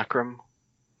Simulacrum.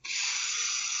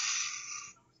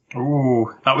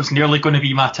 Ooh, that was nearly going to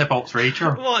be my Tibalt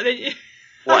Rager.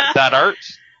 What, that art?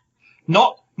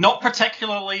 Not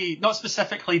particularly, not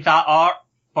specifically that art,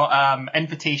 but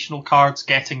invitational cards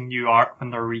getting new art when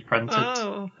they're reprinted.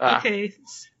 Oh, okay.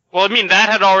 Well, I mean,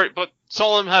 but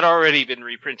Solemn had already been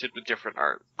reprinted with different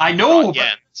art. I know,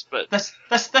 Again, but this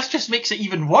just makes it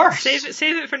even worse. Save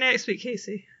it for next week,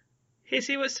 Casey.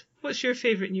 Casey, what's your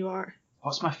favourite new art?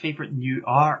 What's my favourite new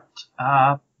art?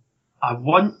 I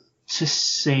want to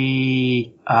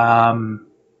say,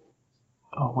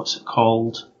 what's it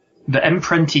called? The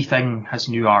imprinty thing has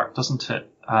new art, doesn't it?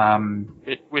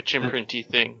 Which imprinty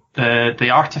thing? The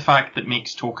artifact that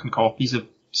makes token copies of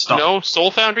stuff. No,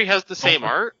 Soul Foundry has the same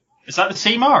art. Is that the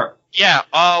same art? Yeah.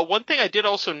 One thing I did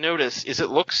also notice is it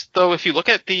looks, though, if you look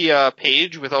at the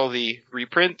page with all the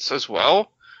reprints as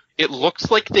well, it looks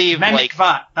like they've Mimic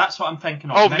Vat. That's what I'm thinking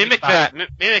of. Oh, Mimic Vat.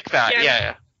 Mimic Vat.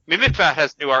 Yeah. Mimic Vat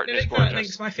has new art and is Mimic gorgeous. Vat, I think,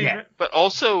 is my favourite. Yeah. But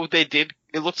also it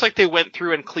looks like they went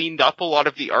through and cleaned up a lot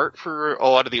of the art for a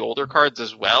lot of the older cards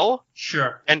as well.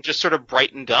 Sure. And just sort of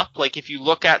brightened up. Like, if you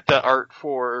look at the art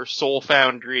for Soul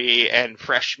Foundry and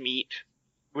Fresh Meat,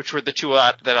 which were the two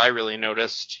that I really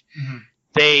noticed,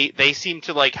 they seem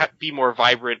to, like, be more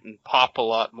vibrant and pop a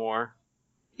lot more.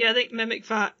 Yeah, I think Mimic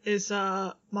Vat is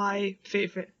my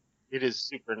favourite. It is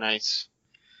super nice.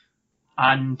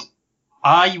 And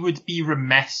I would be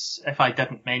remiss if I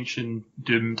didn't mention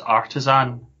Doomed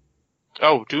Artisan.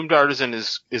 Oh, Doomed Artisan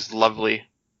is lovely.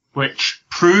 Which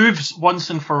proves once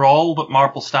and for all that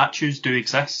marble statues do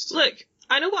exist. Look,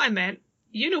 I know what I meant.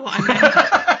 You know what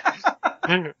I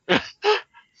meant.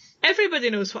 Everybody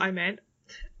knows what I meant.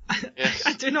 Yes.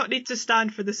 I do not need to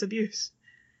stand for this abuse.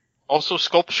 Also,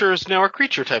 Sculpture is now a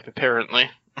creature type, apparently.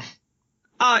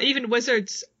 Even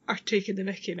wizards are taking the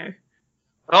mickey now.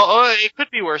 Well, it could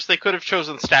be worse. They could have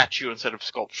chosen statue instead of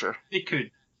sculpture. They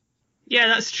could. Yeah,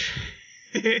 that's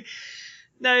true.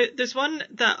 Now, there's one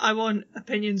that I want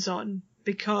opinions on,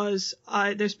 because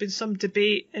there's been some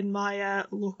debate in my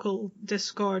local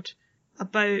Discord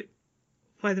about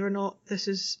whether or not this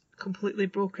is completely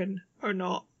broken or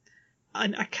not.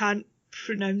 And I can't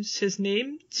pronounce his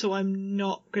name, so I'm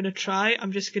not going to try.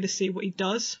 I'm just going to say what he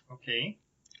does. Okay.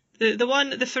 The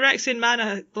Phyrexian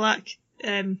mana black...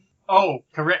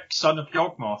 correct, son of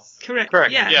Yawgmoth.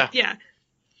 Correct. Yeah.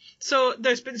 So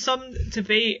there's been some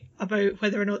debate about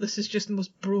whether or not this is just the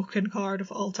most broken card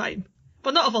of all time.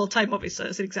 Well, not of all time, obviously,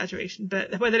 that's an exaggeration,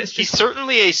 but whether it's just... He's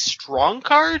certainly a strong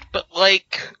card, but,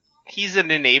 like, he's an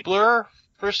enabler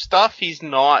for stuff. He's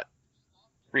not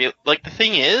real. Like, the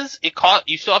thing is,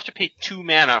 you still have to pay 2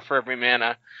 mana for every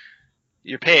mana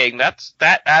you're paying. That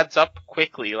adds up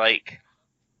quickly. Like,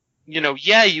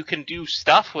 you can do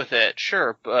stuff with it,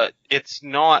 sure, but it's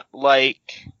not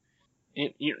like...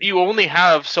 You only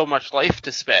have so much life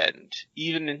to spend,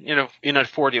 even in a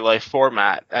 40 life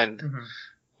format, and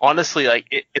honestly,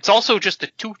 like, it's also just a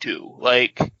 2/2.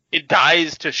 Like, it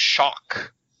dies to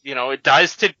shock, it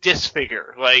dies to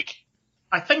disfigure. Like,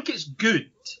 I think it's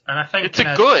good, and I think it's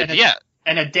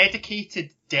in a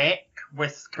dedicated deck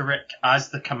with Karik as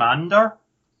the commander,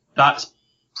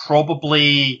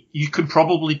 you could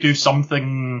probably do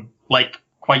something like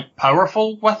quite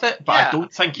powerful with it, but Yeah. I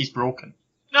don't think he's broken.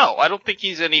 No, I don't think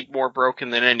he's any more broken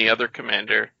than any other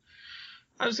commander.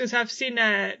 I was going to say, I've seen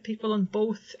people on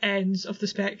both ends of the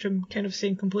spectrum kind of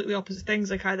saying completely opposite things,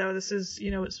 like either this is,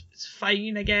 it's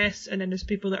fine, I guess, and then there's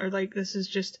people that are like, this is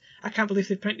just, I can't believe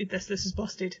they printed this is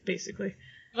busted, basically.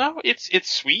 No,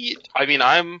 it's sweet. I mean,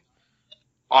 I'm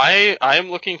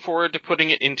looking forward to putting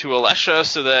it into Alesha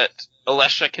so that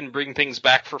Alesha can bring things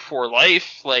back for 4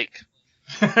 life, like.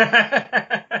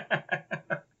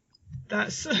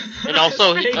 That's And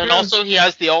also pretty gross. he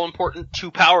has the all important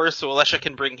 2 powers, so Alesha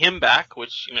can bring him back,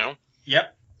 which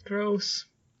Yep. Gross.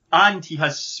 And he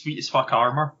has sweet as fuck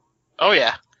armor. Oh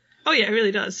yeah, Oh yeah, it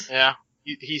really does. yeah.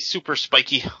 He's super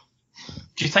spiky.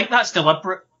 Do you think that's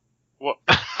deliberate? What?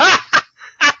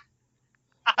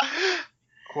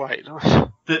 Quite.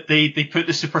 That they put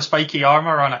the super spiky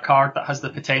armor on a card that has the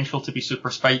potential to be super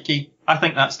spiky? I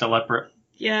think that's deliberate.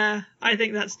 Yeah, I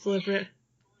think that's deliberate.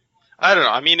 I don't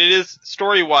know. I mean, it is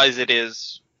story-wise, it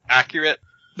is accurate.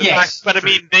 Yes, But I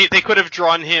true. mean, they could have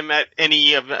drawn him at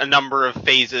any of a number of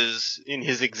phases in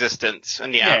his existence,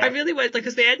 and Yeah. I really would,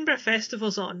 because the Edinburgh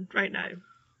Festival's on right now,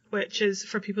 which is,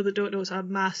 for people that don't know, it's a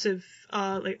massive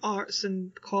arts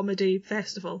and comedy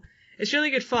festival. It's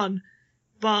really good fun,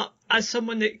 but as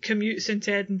someone that commutes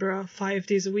into Edinburgh 5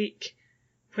 days a week,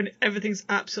 when everything's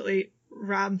absolutely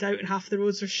rammed out and half the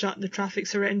roads are shut and the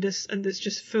traffic's horrendous and it's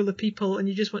just full of people and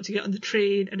you just want to get on the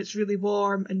train and it's really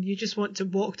warm and you just want to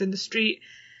walk down the street,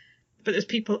 but there's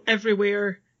people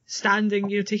everywhere standing,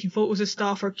 taking photos of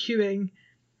stuff or queuing,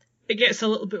 it gets a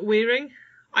little bit wearing.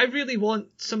 I really want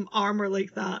some armour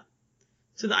like that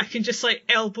so that I can just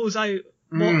elbows out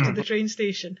walk to the train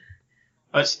station.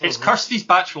 It's Kirsty's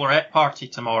bachelorette party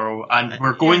tomorrow, and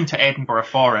we're going to Edinburgh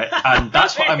for it, and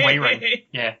that's what I'm wearing.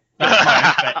 Yeah, that's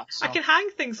my outfit. So. I can hang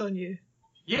things on you.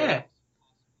 Yeah.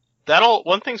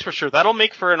 one thing's for sure, that'll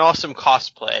make for an awesome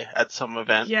cosplay at some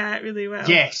event. Yeah, it really will.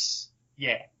 Yes.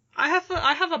 Yeah. I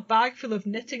have a bag full of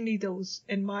knitting needles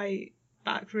in my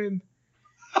back room.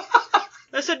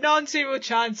 There's a non-zero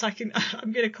chance I'm going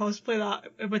to cosplay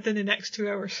that within the next 2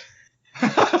 hours.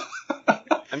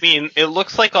 I mean, it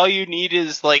looks like all you need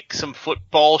is some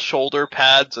football shoulder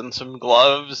pads and some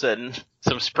gloves and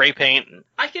some spray paint.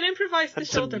 I can improvise the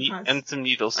shoulder pads. And some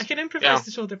needles. I can improvise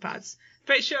the shoulder pads.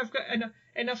 Pretty sure I've got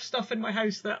enough stuff in my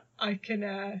house that I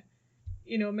can,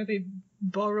 maybe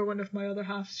borrow one of my other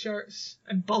half's shirts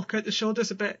and bulk out the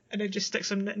shoulders a bit and then just stick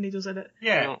some knitting needles in it.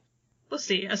 Yeah. We'll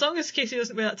see. As long as Casey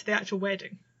doesn't wear that to the actual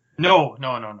wedding. No.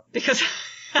 Because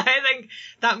I think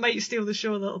that might steal the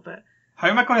show a little bit. How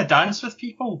am I going to dance with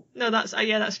people? No, that's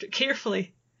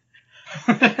carefully.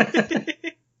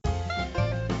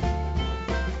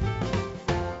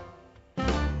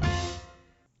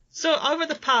 So over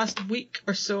the past week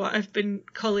or so, I've been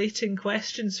collating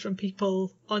questions from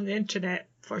people on the internet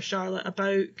for Charlotte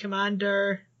about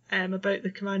Commander, about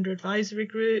the Commander Advisory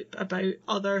Group, about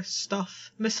other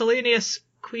stuff, miscellaneous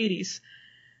queries.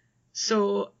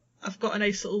 So I've got a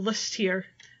nice little list here.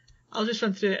 I'll just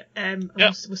run through it, and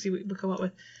we'll see what we come up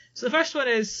with. So the first one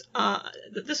is,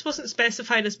 this wasn't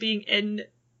specified as being in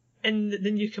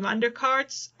the new Commander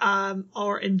cards,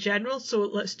 or in general, so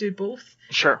let's do both.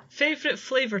 Sure. Favourite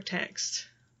flavour text?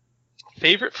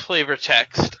 Favorite flavor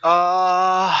text?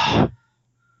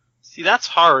 See, that's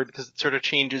hard, because it sort of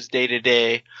changes day to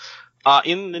day.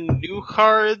 In the new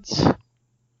cards,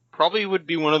 probably would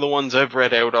be one of the ones I've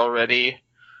read out already.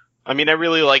 I mean, I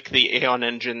really like the Aeon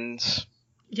engines.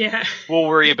 Yeah. We'll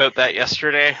worry about that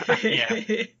yesterday.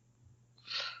 Yeah.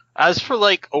 As for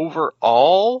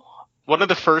overall, one of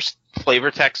the first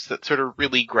flavor texts that sort of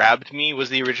really grabbed me was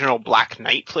the original Black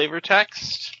Knight flavor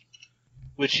text,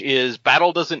 which is,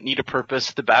 battle doesn't need a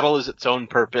purpose, the battle is its own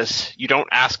purpose. You don't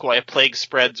ask why a plague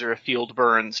spreads or a field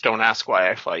burns, don't ask why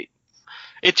I fight.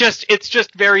 It's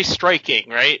just very striking,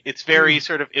 right? It's very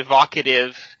sort of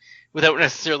evocative without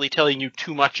necessarily telling you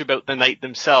too much about the knight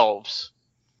themselves.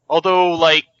 Although,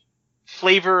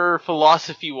 flavor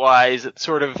philosophy-wise, it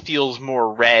sort of feels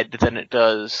more red than it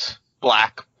does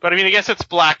black. But I mean, I guess it's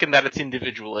black in that it's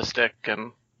individualistic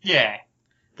and... Yeah.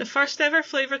 The first ever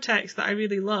flavour text that I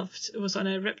really loved was on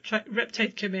a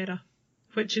Riptide Chimera,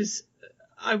 which is,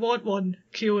 I want one,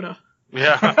 Kiora.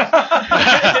 Yeah.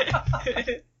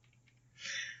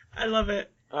 I love it.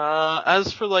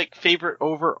 As for, favorite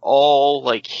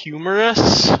overall,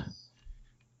 humorous,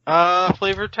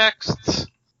 flavor texts,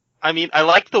 I mean, I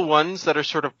like the ones that are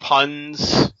sort of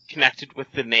puns connected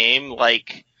with the name,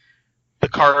 like the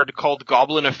card called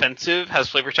Goblin Offensive has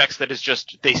flavor text that is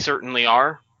just, they certainly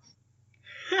are.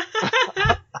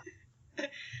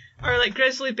 Or like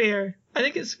grizzly bear. I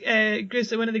think it's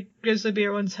grizzly. One of the grizzly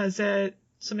bear ones has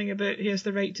something about he has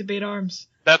the right to bear arms.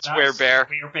 That's werebear.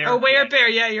 Oh,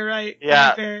 werebear. Yeah, you're right.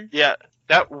 Yeah, Werebear. yeah.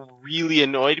 That really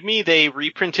annoyed me. They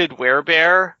reprinted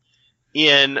werebear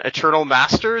in Eternal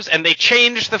Masters, and they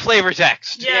changed the flavor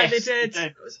text. Yeah, Yes, they did. they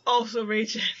did. It was also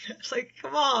raging. It's like,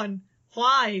 come on,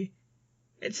 why?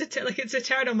 It's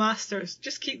Eternal Masters.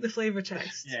 Just keep the flavor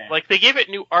text. Yeah. Like, they gave it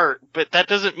new art, but that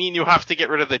doesn't mean you have to get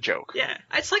rid of the joke. Yeah,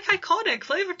 it's like iconic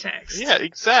flavor text. Yeah,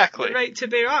 exactly. The right to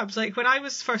bear arms. Like when I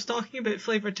was first talking about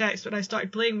flavor text, when I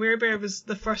started playing, Werebear was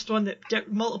the first one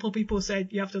that multiple people said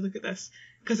you have to look at this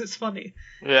because it's funny.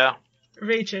 Yeah.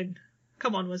 Raging.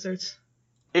 Come on, wizards.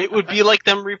 It would be like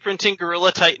them reprinting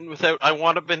Gorilla Titan without "I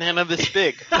want a banana this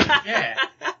big." Yeah.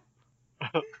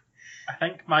 I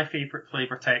think my favourite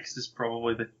flavour text is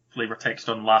probably the flavour text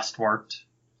on Last Word,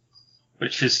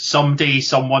 which is someday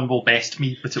someone will best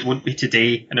me, but it won't be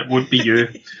today, and it won't be you.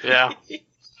 Yeah.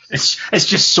 It's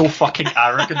just so fucking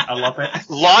arrogant. I love it.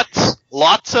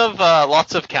 Lots of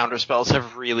counterspells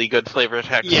have really good flavor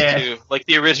text too. Like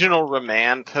the original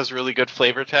Remand has really good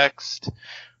flavor text.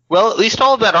 Well, at least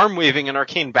all of that arm waving and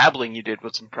arcane babbling you did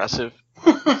was impressive.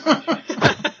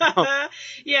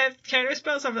 Yeah,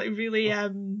 counterspells have like really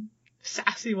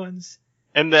sassy ones.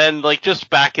 And then, like, just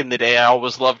back in the day, I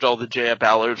always loved all the Jaya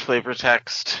Ballard flavor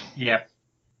text. Yeah.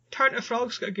 Turn to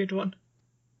Frog's got a good one.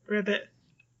 Ribbit.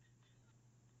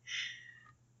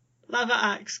 Lava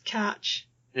Axe, catch.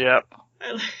 Yep.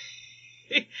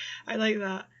 I like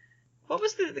that. What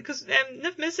was because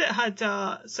Niv Mizzet had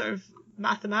a sort of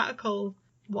mathematical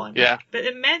one. Yeah. But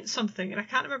it meant something, and I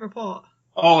can't remember what.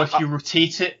 Oh, if you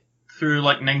rotate it through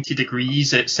like 90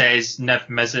 degrees, it says Niv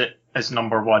Mizzet is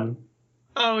number 1.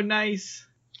 Oh, nice.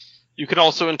 You can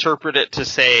also interpret it to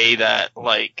say that,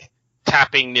 like,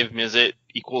 tapping Niv Mizzet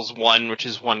equals 1, which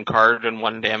is 1 card and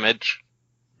 1 damage.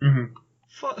 Mm-hmm.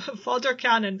 Fodder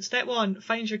cannon. Step 1,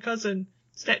 find your cousin.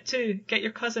 Step 2, get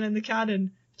your cousin in the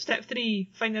cannon. Step 3,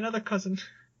 find another cousin.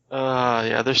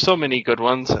 Yeah, there's so many good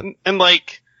ones. And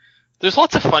like, there's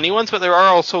lots of funny ones, but there are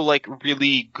also, like,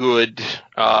 really good,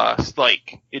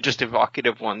 like, just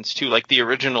evocative ones, too. Like, the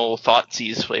original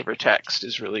Thoughtseize flavor text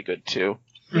is really good, too.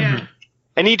 Yeah. Mm-hmm.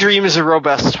 Any dream is a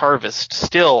robust harvest.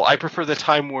 Still, I prefer the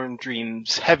time-worn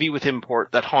dreams, heavy with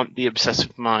import, that haunt the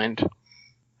obsessive mind.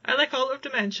 I like all of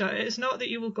dementia. It is not that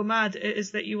you will go mad, it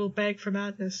is that you will beg for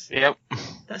madness. Yep.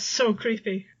 That's so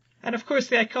creepy. And of course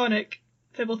the iconic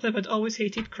Tibalt always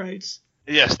hated crowds.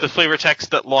 Yes, the flavor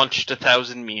text that launched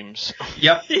 1,000 memes.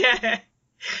 Yep. Yeah.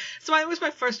 So it was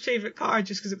my first favourite card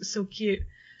just because it was so cute.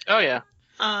 Oh, yeah.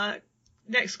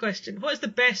 Next question. What is the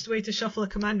best way to shuffle a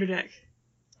commander deck?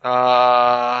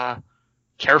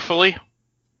 Carefully.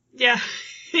 Yeah,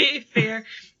 fair.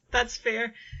 That's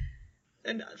fair.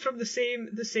 And from the same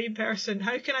person,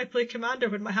 how can I play commander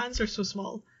when my hands are so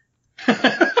small?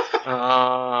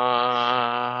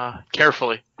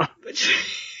 Carefully. Which,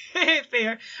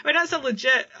 fair. I mean, that's a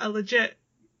legit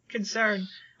concern.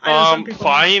 I know some people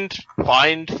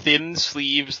Find thin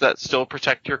sleeves that still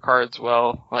protect your cards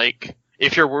well. Like,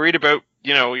 if you're worried about,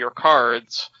 your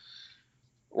cards,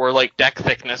 or like deck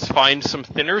thickness, find some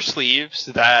thinner sleeves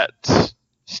that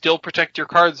still protect your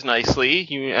cards nicely.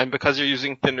 And because you're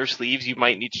using thinner sleeves, you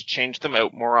might need to change them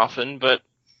out more often, but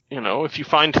if you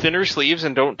find thinner sleeves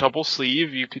and don't double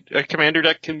sleeve, a commander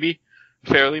deck can be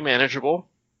fairly manageable.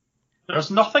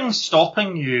 There's nothing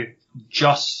stopping you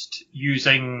just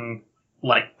using,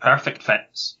 like, perfect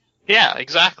fits. Yeah,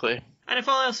 exactly. And if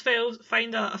all else fails,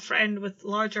 find a friend with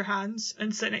larger hands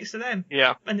and sit next to them.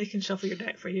 Yeah. And they can shuffle your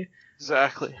deck for you.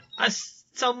 Exactly. As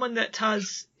someone that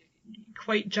has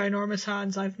quite ginormous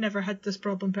hands, I've never had this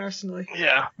problem personally.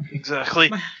 Yeah,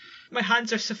 exactly. My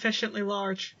hands are sufficiently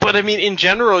large. But I mean, in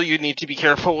general, you need to be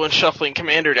careful when shuffling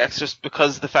commander decks, just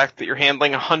because the fact that you're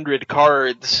handling 100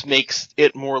 cards makes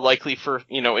it more likely for,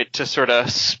 it to sort of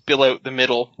spill out the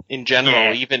middle in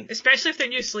general, even. Especially if they're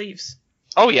new sleeves.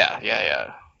 Oh,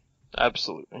 yeah.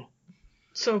 Absolutely.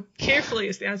 So carefully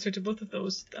is the answer to both of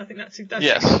those. I think that's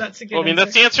yes. That's a good well, I mean, answer.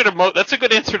 that's the answer to that's a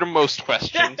good answer to most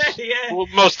questions. Yeah. Well,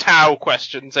 most how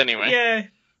questions, anyway. Yeah,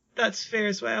 that's fair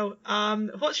as well.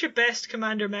 What's your best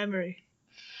commander memory?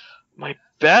 My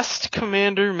best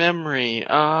commander memory?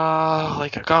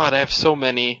 God, I have so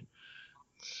many.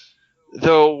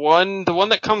 The one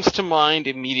that comes to mind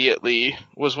immediately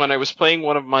was when I was playing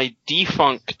one of my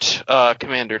defunct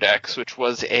commander decks, which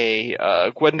was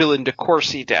a Gwendolyn de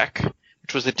Courcy deck,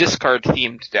 which was a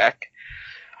discard-themed deck.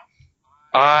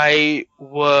 I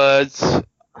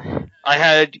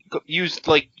had used,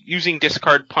 using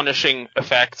discard punishing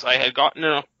effects, I had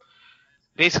gotten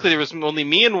basically there was only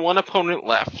me and one opponent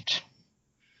left.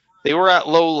 They were at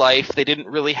low life. They didn't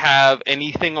really have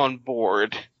anything on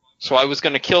board. So I was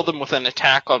going to kill them with an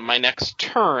attack on my next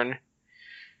turn.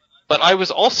 But I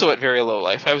was also at very low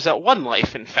life. I was at 1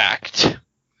 life, in fact.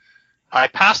 I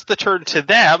passed the turn to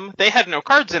them. They had no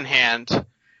cards in hand.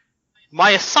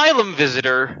 My Asylum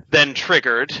Visitor then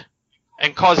triggered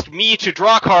and caused me to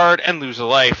draw a card and lose a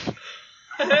life.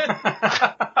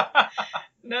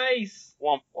 Nice.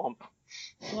 Womp womp.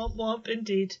 Womp womp,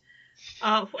 indeed.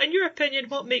 In your opinion,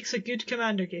 what makes a good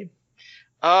Commander game?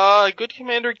 A good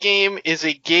Commander game is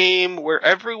a game where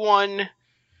everyone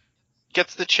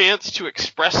gets the chance to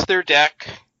express their deck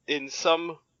in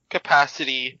some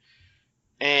capacity,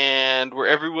 and where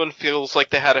everyone feels like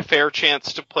they had a fair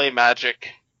chance to play Magic.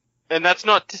 And that's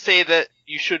not to say that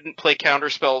you shouldn't play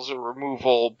counterspells or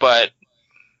removal, but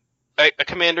a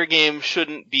Commander game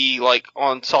shouldn't be, like,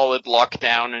 on solid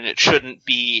lockdown, and it shouldn't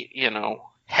be,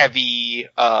 heavy,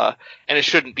 and it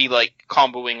shouldn't be, like,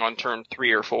 comboing on turn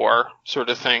 3 or 4 sort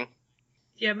of thing.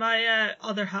 Yeah, my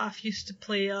other half used to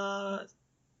play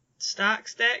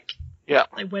Stacks deck. Yeah.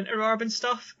 Like Winter Orb and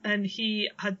stuff, and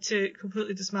he had to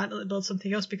completely dismantle it and build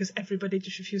something else because everybody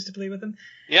just refused to play with him.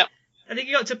 Yeah. I think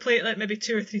he got to play it like maybe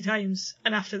 2 or 3 times,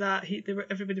 and after that,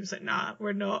 everybody was like, "Nah,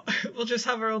 we're not. We'll just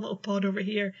have our own little pod over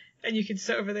here, and you can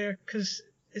sit over there because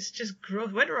it's just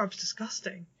gross. Winter Orb's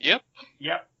disgusting." Yep.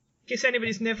 Yep. In case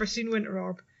anybody's never seen Winter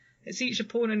Orb, it's each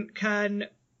opponent can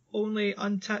only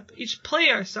untap each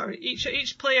player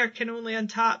can only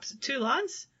untap 2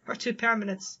 lands or 2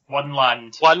 permanents. 1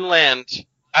 land. 1 land.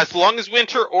 As long as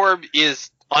Winter Orb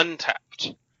is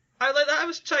untapped. I like that. I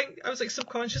was like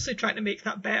subconsciously trying to make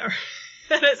that better.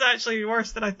 And it's actually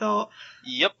worse than I thought.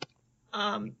 Yep.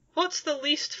 What's the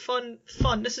least fun,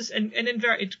 this is in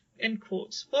inverted in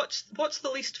quotes. What's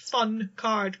the least fun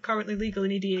card currently legal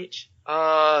in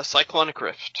EDH? Cyclonic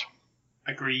Rift.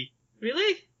 Agree.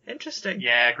 Really? Interesting.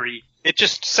 Yeah, agree. It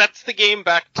just sets the game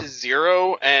back to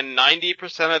 0, and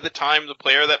 90% of the time the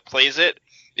player that plays it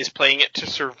is playing it to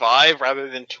survive rather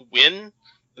than to win.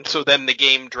 And so then the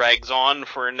game drags on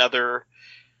for another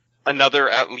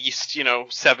at least,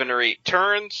 7 or 8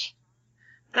 turns.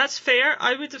 That's fair.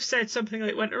 I would have said something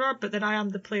like Winter Orb, but then I am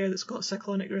the player that's got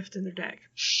Cyclonic Rift in their deck.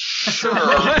 Sure.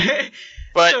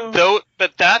 But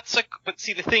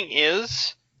see, the thing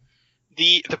is,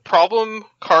 the problem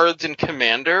cards in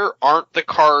Commander aren't the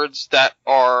cards that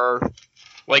are,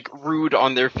 like, rude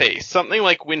on their face. Something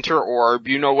like Winter Orb,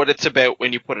 you know what it's about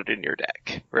when you put it in your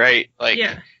deck, right? Like,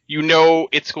 yeah. You know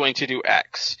it's going to do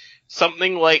X.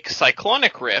 Something like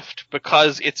Cyclonic Rift,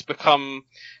 because it's become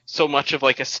so much of,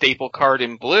 like, a staple card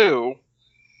in blue,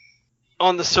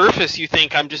 on the surface you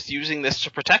think, I'm just using this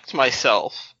to protect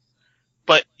myself.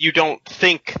 But you don't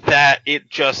think that it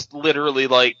just literally,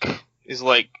 is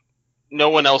no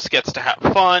one else gets to have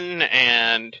fun,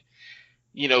 and,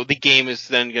 the game is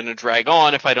then going to drag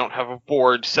on if I don't have a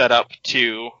board set up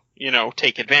to,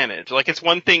 take advantage. Like, it's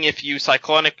one thing if you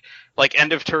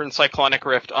end of turn Cyclonic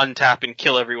Rift, untap and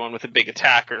kill everyone with a big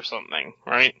attack or something,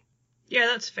 right? Yeah,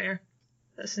 that's fair.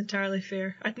 That's entirely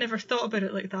fair. I'd never thought about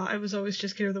it like that. I was always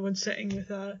just kind of the one sitting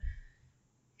with a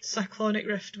Cyclonic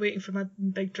Rift waiting for my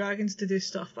big dragons to do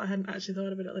stuff, but I hadn't actually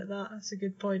thought about it like that. That's a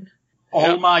good point.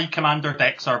 All my Commander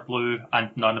decks are blue, and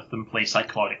none of them play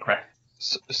Cyclonic Rift.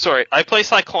 Sorry, I play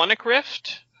Cyclonic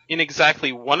Rift in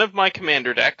exactly one of my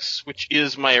Commander decks, which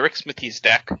is my Arixmathes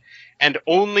deck, and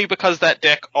only because that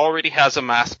deck already has a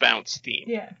Mass Bounce theme.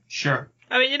 Yeah. Sure.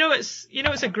 I mean,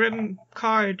 it's a grim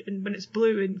card when it's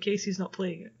blue in case he's not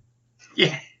playing it.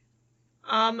 Yeah.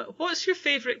 What's your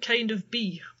favourite kind of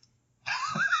bee?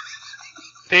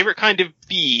 Favorite kind of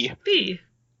bee? Bee.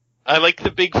 I like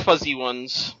the big fuzzy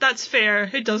ones. That's fair.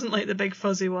 Who doesn't like the big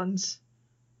fuzzy ones?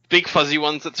 Big fuzzy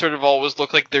ones that sort of always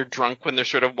look like they're drunk when they're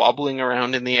sort of wobbling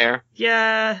around in the air.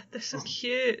 Yeah, they're so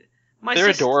cute. They're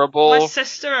adorable. My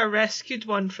sister, I rescued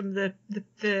one from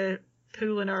the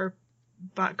pool in our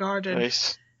back garden.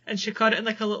 Nice. And she caught it in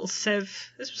like a little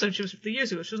sieve. This was when she was 3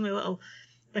 years ago. She was only a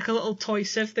little toy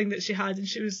sieve thing that she had, and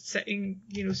she was sitting,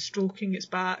 stroking its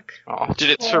back. Oh, did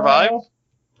it survive?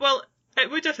 Well, it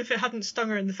would have if it hadn't stung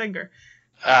her in the finger.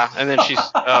 And then she's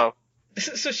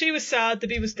So she was sad. The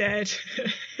bee was dead.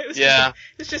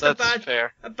 It's just that's a bad,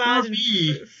 fair. a bad and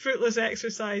fruitless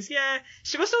exercise. Yeah,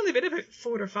 she must have only been about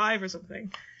 4 or 5 or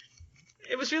something.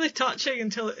 It was really touching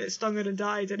until it stung her and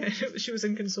died, and she was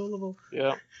inconsolable.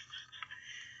 Yeah.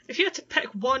 If you had to pick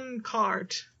one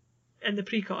card in the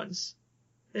precons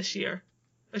this year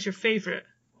as your favourite,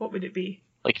 what would it be?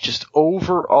 Like, just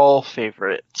overall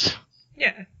favourite.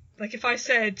 Yeah, like if I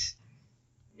said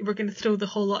we're going to throw the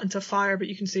whole lot into fire, but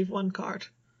you can save one card.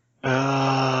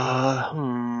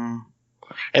 And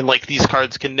like these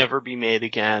cards can never be made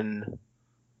again.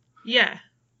 Yeah.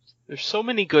 There's so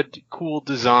many good, cool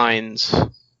designs.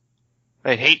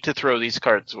 I'd hate to throw these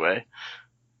cards away.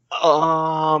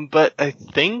 But I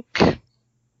think,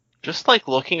 just like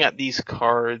looking at these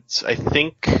cards, I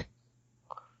think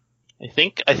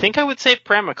I would say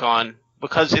Precon,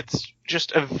 because it's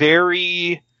just a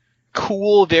very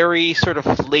cool, very sort of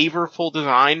flavorful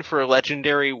design for a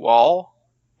legendary wall.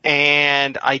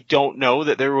 And I don't know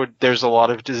that there's a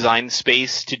lot of design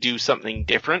space to do something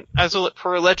different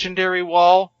for a legendary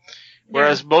wall.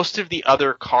 Whereas most of the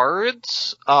other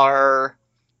cards are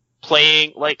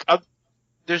playing,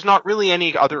 there's not really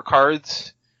any other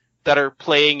cards that are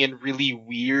playing in really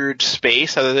weird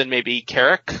space other than maybe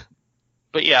Carrick.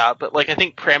 But yeah, I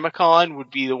think Precon would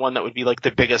be the one that would be like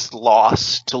the biggest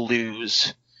loss to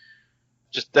lose,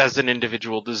 just as an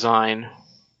individual design.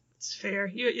 It's fair.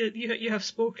 You have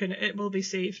spoken. It will be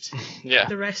saved. Yeah.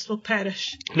 The rest will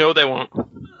perish. No, they won't.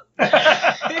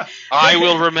 I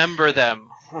will remember them.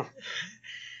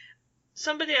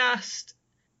 Somebody asked,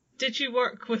 did you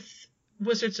work with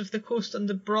Wizards of the Coast on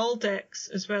the Brawl decks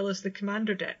as well as the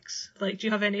Commander decks? Like, do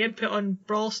you have any input on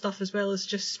Brawl stuff as well as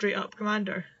just straight up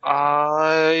Commander?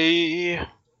 I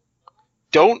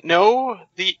don't know.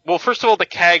 Well, first of all, the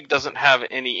CAG doesn't have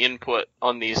any input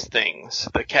on these things.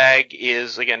 The CAG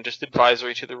is, again, just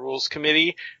advisory to the Rules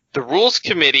Committee. The Rules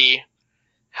Committee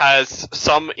has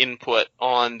some input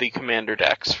on the Commander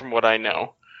decks, from what I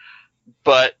know.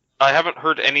 But I haven't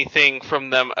heard anything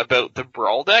from them about the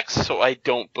Brawl decks, so I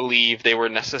don't believe they were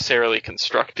necessarily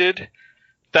constructed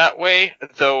that way,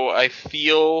 though I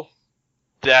feel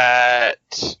that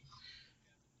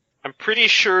I'm pretty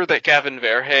sure that Gavin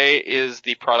Verhey is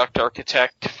the product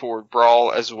architect for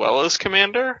Brawl as well as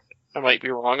Commander. I might be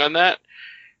wrong on that.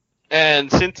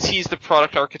 And since he's the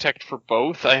product architect for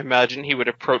both, I imagine he would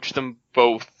approach them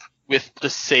both with the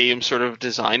same sort of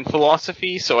design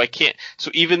philosophy. So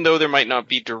even though there might not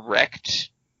be direct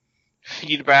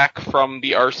feedback from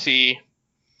the RC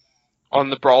on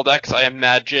the Brawl decks, I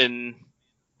imagine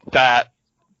that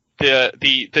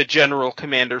the general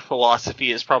Commander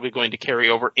philosophy is probably going to carry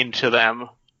over into them.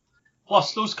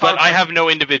 Plus, those cards. But I have no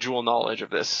individual knowledge of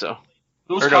this, so.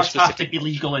 Those cards have to be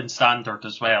legal in Standard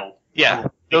as well. Yeah,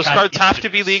 so those cards have to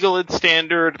be legal in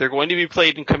Standard. They're going to be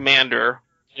played in Commander,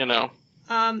 you know.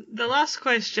 The last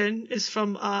question is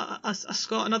from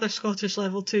another Scottish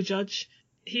level 2 judge.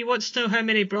 He wants to know how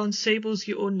many bronze sables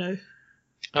you own now.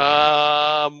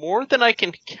 More than I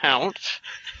can count.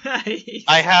 Nice.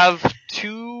 I have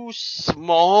two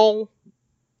small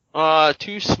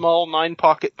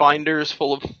 9-pocket binders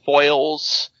full of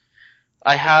foils.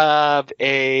 I have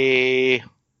a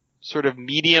sort of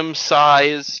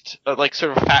medium-sized,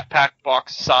 sort of fat pack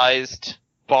box-sized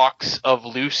box of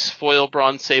loose foil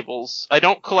bronze sables. I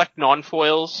don't collect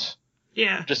non-foils.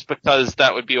 Yeah. Just because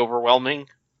that would be overwhelming.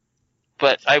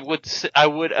 But I would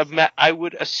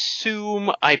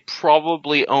assume I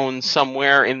probably own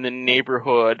somewhere in the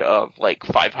neighborhood of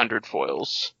 500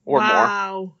 foils or more.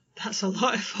 Wow, that's a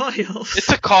lot of foils.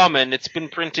 It's a common. It's been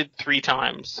printed 3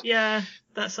 times. Yeah,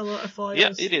 that's a lot of foils.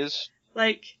 Yeah, it is.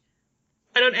 I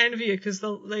don't envy you because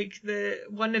the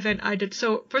one event I did.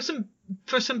 So for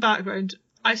some background,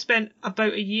 I spent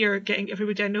about a year getting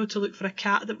everybody I know to look for a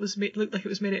cat that looked like it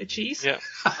was made out of cheese. Yeah.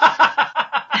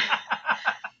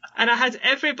 And I had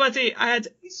everybody. I had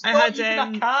a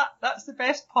cat. That's the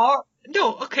best part.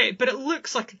 No, okay, but it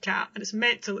looks like a cat, and it's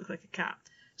meant to look like a cat.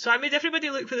 So I made everybody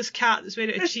look for this cat that's made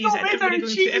out of cheese, and everybody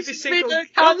going through every single.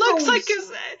 It looks like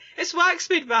it's wax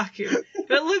made vacuum,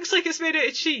 but it looks like it's made out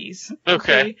of cheese.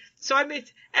 Okay. So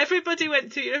everybody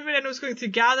went through. Everybody I know was going through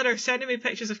Gather, sending me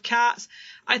pictures of cats.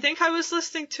 I think I was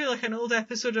listening to an old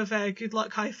episode of Good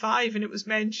Luck High Five, and it was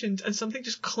mentioned, and something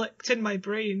just clicked in my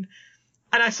brain.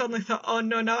 And I suddenly thought, oh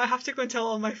no, now I have to go and tell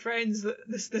all my friends that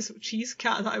this cheese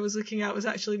cat that I was looking at was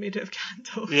actually made out of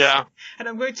candles. Yeah. And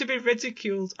I'm going to be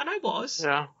ridiculed. And I was.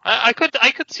 Yeah. I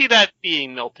could see that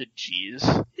being melted cheese.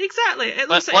 Exactly. It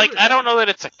but looks I don't know that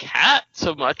it's a cat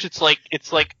so much. It's like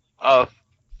a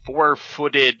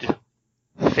 4-footed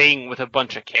thing with a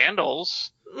bunch of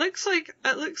candles. It looks like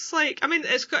I mean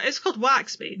it's called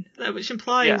waxbane, which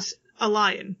implies a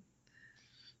lion.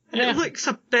 And it looks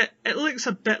a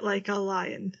bit like a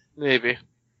lion. Maybe.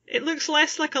 It looks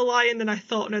less like a lion than I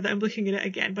thought now that I'm looking at it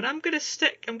again, but I'm gonna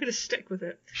stick with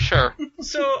it. Sure.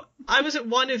 So I was at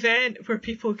one event where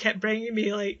people kept bringing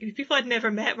me people I'd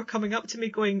never met were coming up to me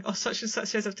going, "Oh, such and such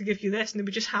says I have to give you this," and they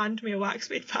would just hand me a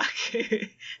waxmade pack,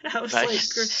 and I was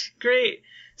nice. Great.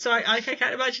 So I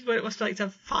can't imagine what it must be like to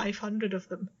have 500 of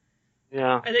them.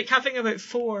 Yeah. I think having about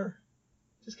 4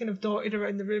 just kind of dotted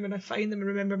around the room, and I find them and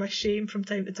remember my shame from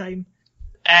time to time.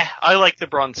 I like the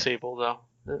bronze sable though.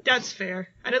 That's fair,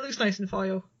 and it looks nice in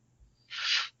foil.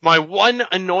 My one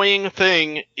annoying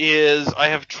thing is I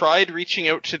have tried reaching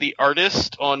out to the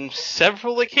artist on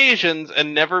several occasions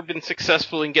and never been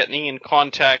successful in getting in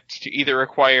contact to either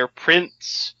acquire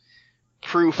prints,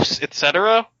 proofs,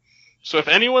 etc. So if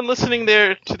anyone listening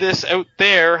there to this out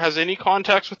there has any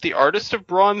contacts with the artist of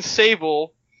Bronze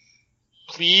Sable,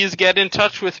 please get in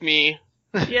touch with me.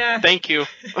 Yeah. Thank you.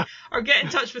 Or get in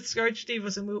touch with Scourge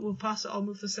Divas and we'll pass it on,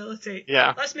 we'll facilitate.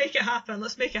 Yeah. Let's make it happen.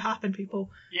 Let's make it happen, people.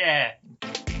 Yeah.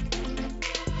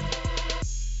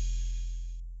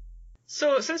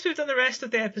 So, since we've done the rest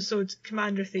of the episode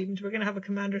Commander themed, we're going to have a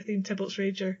Commander themed Tibalt's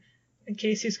Rager. In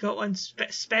case he's got one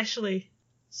specially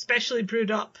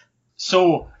brewed up.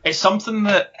 So, it's something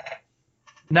that...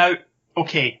 Now,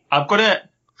 okay, I've got to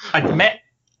admit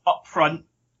up front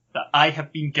that I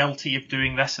have been guilty of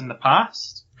doing this in the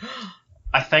past.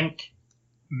 I think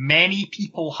many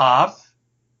people have,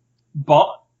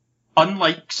 but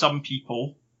unlike some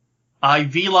people, I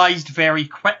realised very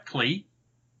quickly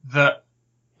that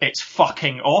it's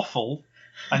fucking awful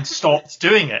and stopped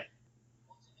doing it.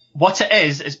 What it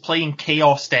is playing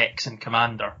Chaos decks in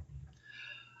Commander.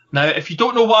 Now, if you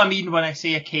don't know what I mean when I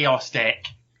say a Chaos deck,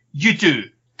 you do.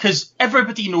 Because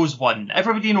everybody knows one.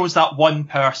 Everybody knows that one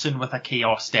person with a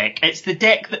Chaos deck. It's the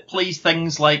deck that plays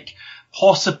things like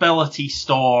Possibility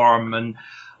Storm and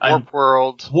Warp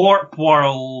World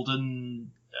and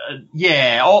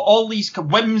all these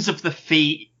Whims of the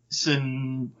Fates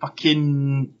and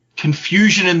fucking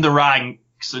Confusion in the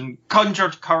Ranks and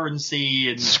Conjured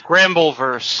Currency and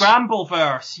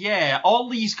Scrambleverse, yeah, all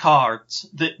these cards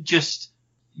that just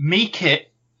make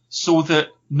it so that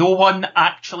no one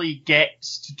actually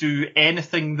gets to do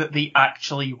anything that they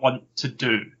actually want to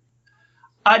do.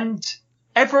 And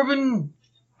I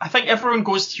think everyone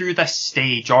goes through this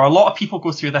stage, or a lot of people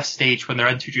go through this stage when they're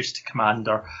introduced to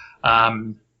Commander.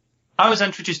 I was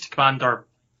introduced to Commander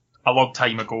a long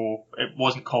time ago. It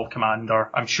wasn't called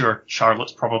Commander. I'm sure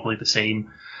Charlotte's probably the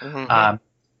same. Mm-hmm.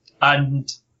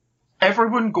 And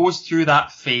everyone goes through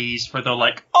that phase where they're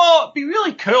like, oh, it'd be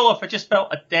really cool if I just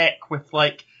built a deck with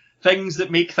like things that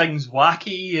make things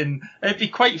wacky and it'd be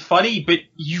quite funny. But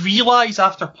you realise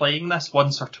after playing this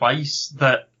once or twice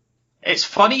that it's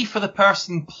funny for the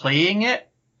person playing it,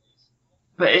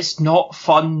 but it's not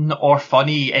fun or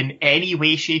funny in any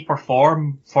way, shape or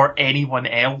form for anyone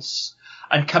else.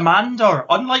 And Commander,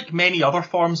 unlike many other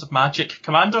forms of Magic,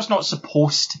 Commander's not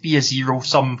supposed to be a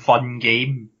zero-sum fun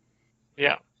game.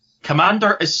 Yeah.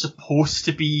 Commander is supposed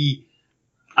to be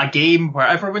a game where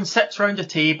everyone sits around a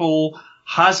table,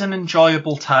 has an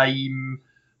enjoyable time.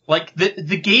 Like,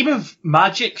 the game of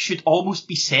Magic should almost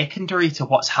be secondary to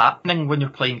what's happening when you're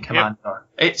playing Commander.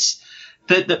 Yep. It's,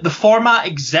 the format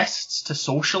exists to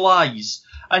socialise.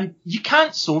 And you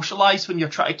can't socialise when you're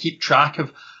trying to keep track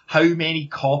of how many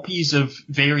copies of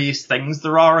various things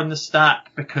there are in the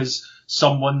stack because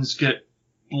someone's got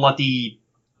bloody,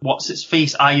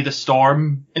 what's-its-face, Eye of the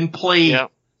Storm in play. Yeah.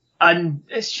 And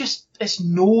it's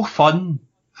no fun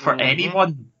for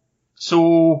anyone.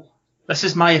 So this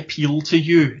is my appeal to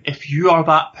you. If you are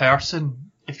that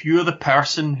person, if you're the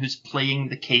person who's playing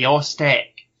the Chaos deck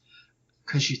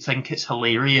because you think it's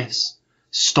hilarious,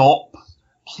 stop.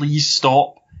 Please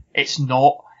stop. It's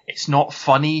not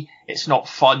funny. It's not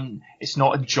fun. It's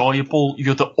not enjoyable.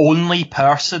 You're the only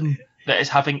person that is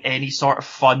having any sort of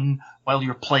fun while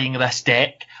you're playing this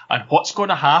deck. And what's going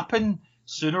to happen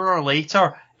sooner or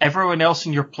later, everyone else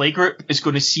in your playgroup is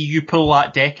going to see you pull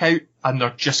that deck out and they're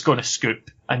just going to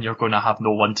scoop and you're going to have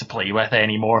no one to play with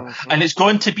anymore. Mm-hmm. And it's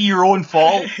going to be your own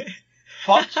fault.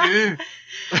 Fuck you.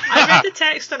 I read the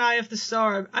text on Eye of the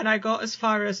Storm and I got as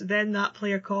far as then that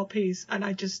player copies and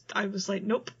I was like,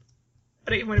 nope. I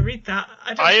don't even want to read that.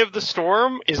 Eye of the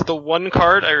Storm is the one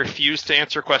card I refuse to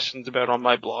answer questions about on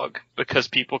my blog because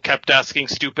people kept asking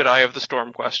stupid Eye of the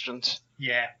Storm questions.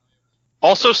 Yeah.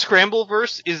 Also,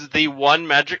 Scrambleverse is the one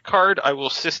Magic card I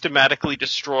will systematically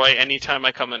destroy anytime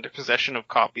I come into possession of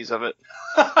copies of it.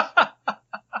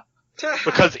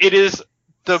 Because it is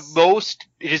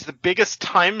the biggest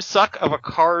time suck of a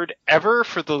card ever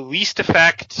for the least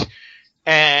effect,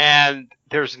 and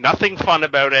there's nothing fun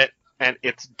about it. And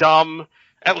it's dumb.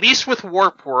 At least with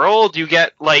Warp World, you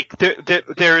get, like,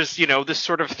 there's, this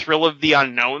sort of thrill of the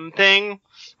unknown thing,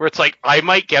 where it's like, I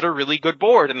might get a really good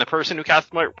board, and the person who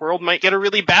casts Warp World might get a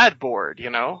really bad board,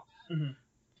 Mm-hmm.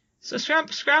 So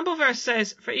Scrambleverse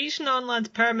says, for each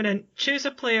non-land permanent, choose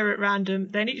a player at random,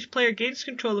 then each player gains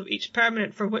control of each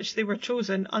permanent for which they were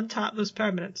chosen, untap those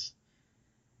permanents.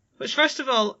 Which, first of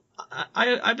all,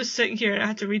 I was sitting here and I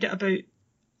had to read it about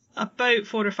about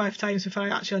 4 or 5 times before I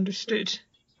actually understood.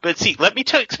 But see, let me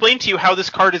explain to you how this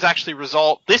card is actually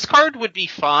resolved. This card would be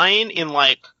fine in,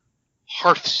 like,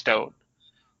 Hearthstone,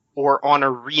 or on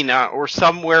Arena, or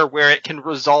somewhere where it can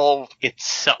resolve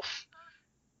itself.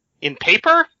 In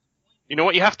Paper, you know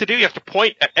what you have to do? You have to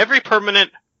point at every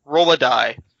permanent, roll a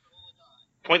die.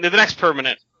 Point to the next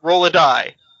permanent, roll a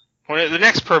die. Point at the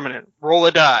next permanent, roll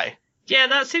a die. Yeah,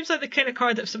 that seems like the kind of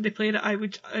card that if somebody played it, I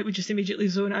would just immediately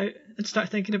zone out and start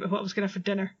thinking about what I was going to have for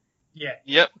dinner. Yeah.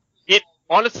 Yep.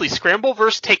 Honestly,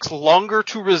 Scrambleverse takes longer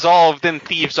to resolve than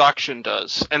Thieves' Auction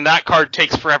does, and that card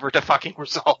takes forever to fucking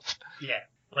resolve. Yeah.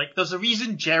 Like, there's a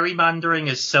reason gerrymandering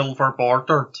is silver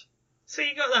bordered. So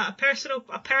you got that,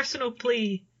 a personal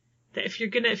plea that if you're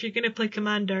gonna play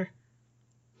Commander,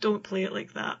 don't play it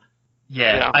like that.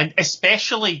 Yeah. And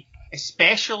especially,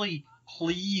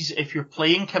 please, if you're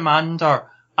playing Commander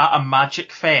at a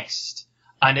Magic Fest,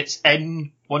 and it's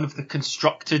in one of the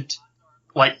constructed,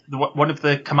 like, one of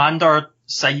the Commander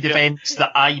side events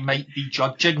that I might be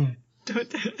judging,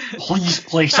 please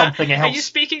play something else. Are you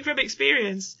speaking from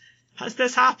experience? Has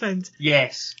this happened?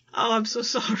 Yes. Oh, I'm so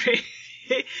sorry.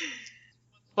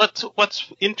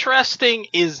 What's interesting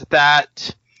is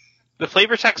that the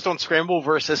flavor text on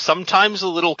Scrambleverse is sometimes a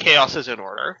little chaos is in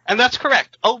order, and that's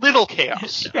correct. A little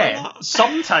chaos. Yeah,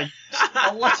 sometimes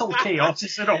a little chaos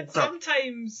is in order.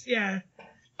 Sometimes, yeah.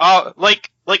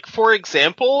 Like for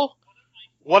example,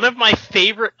 one of my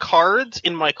favorite cards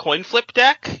in my coin flip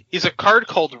deck is a card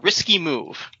called Risky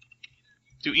Move.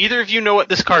 Do either of you know what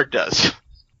this card does?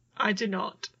 I do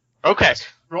not. Okay.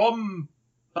 From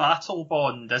Battle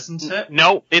Bond, isn't it?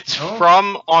 No, it's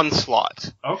from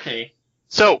Onslaught. Okay.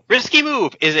 So, Risky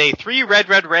Move is a 3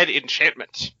 red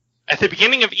enchantment. At the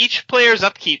beginning of each player's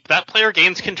upkeep, that player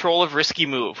gains control of Risky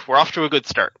Move. We're off to a good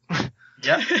start.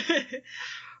 Yeah.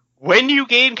 When you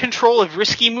gain control of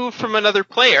Risky Move from another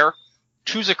player,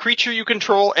 choose a creature you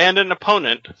control and an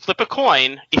opponent, flip a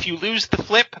coin. If you lose the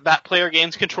flip, that player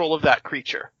gains control of that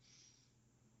creature.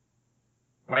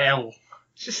 Well.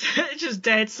 Just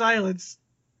dead silence.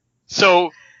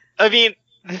 So, I mean,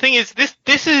 the thing is,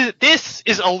 this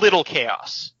is a little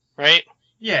chaos, right?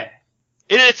 Yeah.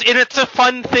 And it's a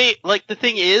fun thing. Like, the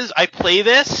thing is, I play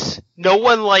this, no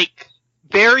one, like,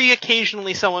 very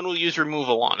occasionally someone will use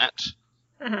removal on it.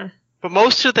 Uh-huh. But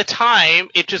most of the time,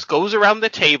 it just goes around the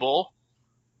table,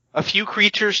 a few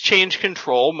creatures change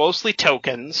control, mostly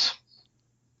tokens.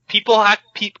 People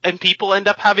end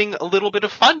up having a little bit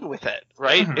of fun with it,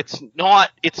 right? Mm-hmm.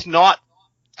 It's not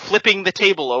flipping the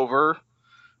table over,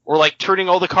 or like turning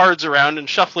all the cards around and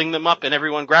shuffling them up and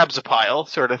everyone grabs a pile,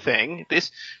 sort of thing.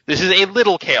 This is a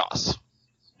little chaos.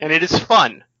 And it is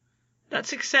fun.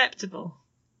 That's acceptable.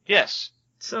 Yes.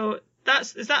 So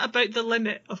is that about the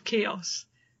limit of chaos?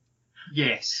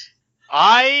 Yes.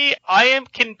 I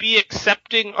can be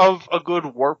accepting of a good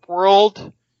warp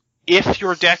world if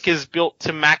your deck is built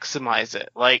to maximize it.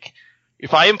 Like,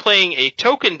 if I am playing a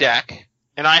token deck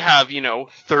and I have,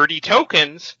 30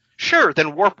 tokens, sure,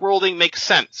 then warp worlding makes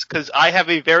sense, because I have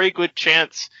a very good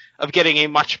chance of getting a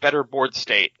much better board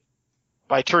state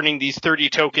by turning these 30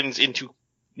 tokens into,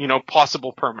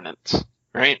 possible permanents,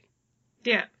 right?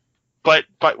 Yeah. But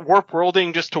warp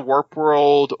worlding just to warp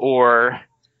world, or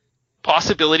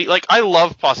possibility, like, I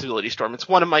love Possibility Storm. It's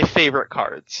one of my favorite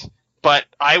cards. But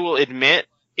I will admit,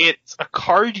 it's a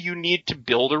card you need to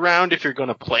build around if you're going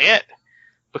to play it,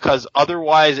 because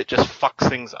otherwise it just fucks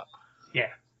things up. Yeah.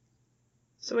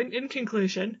 So in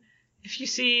conclusion, if you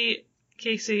see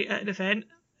Casey at an event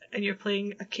and you're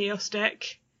playing a chaos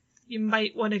deck, you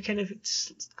might want to kind of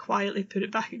quietly put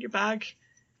it back in your bag,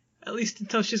 at least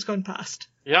until she's gone past.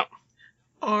 Yep.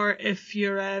 Or if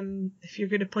you're going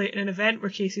to play it in an event where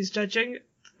Casey's judging,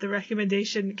 the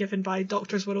recommendation given by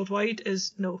doctors worldwide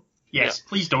is no. Yes,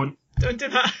 please don't. Don't do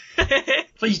that.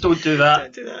 Please don't do that.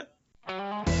 Don't do that.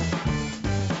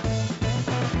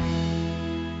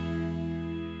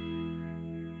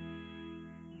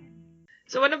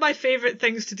 So one of my favourite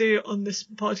things to do on this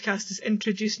podcast is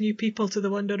introduce new people to the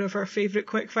wonder of our favourite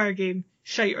quickfire game,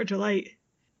 Shite or Delight.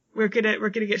 We're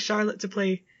gonna get Charlotte to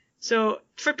play. So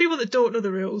for people that don't know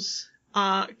the rules,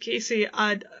 Casey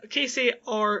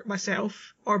or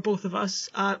myself, or both of us,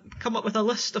 come up with a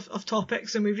list of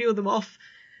topics and we reel them off,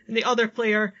 and the other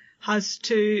player has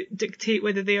to dictate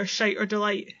whether they are shite or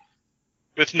delight.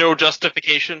 With no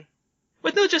justification?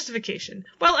 With no justification.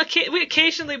 Well,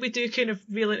 occasionally we do kind of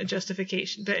reel into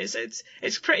justification, but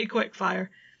it's pretty quick fire.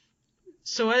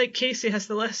 So I think Casey has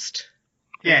the list.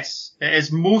 Yes, it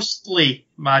is mostly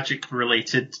magic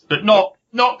related, but not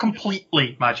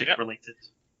completely magic related.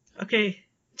 Okay,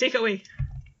 take it away.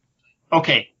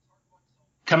 Okay.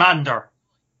 Commander.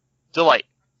 Delight.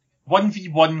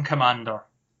 1v1 commander.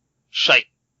 Shite.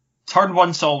 Turn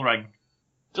 1 Sol Ring.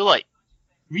 Delight.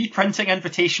 Reprinting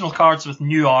invitational cards with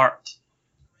new art.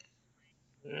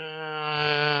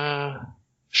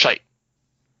 Shite.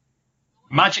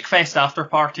 Magic Fest after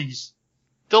parties.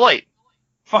 Delight.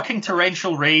 Fucking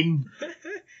torrential rain.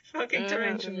 Fucking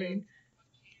torrential rain.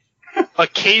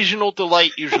 Occasional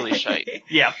delight, usually shite.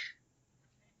 Yeah.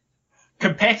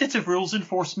 Competitive rules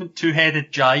enforcement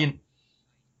two-headed giant.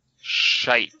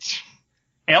 Shite.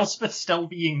 Elspeth still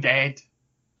being dead.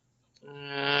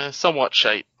 Somewhat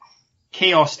shite.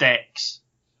 Chaos decks.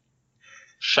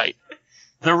 Shite.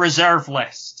 The reserve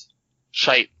list.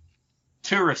 Shite.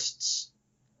 Tourists.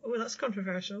 Oh, that's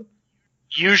controversial.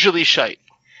 Usually shite.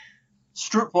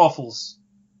 Stroop waffles.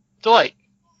 Delight.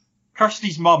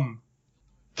 Kirsty's mum.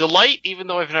 Delight, even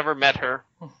though I've never met her.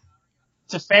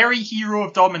 Teferi, Hero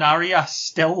of Dominaria,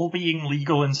 still being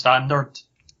legal and standard.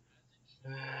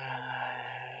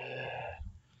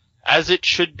 As it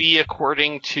should be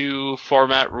according to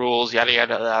format rules, yada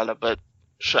yada yada, but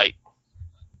shite.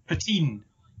 Poutine.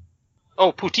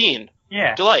 Oh, poutine.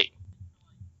 Yeah. Delight.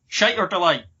 Shite or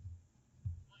delight?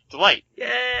 Delight.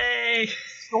 Yay!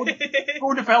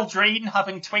 Throne of Eldraine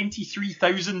having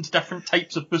 23,000 different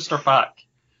types of booster pack.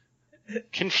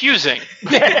 Confusing.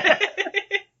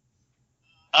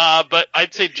 But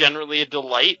I'd say generally a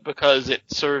delight because it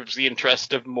serves the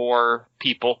interest of more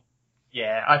people.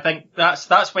 Yeah, I think that's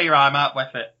where I'm at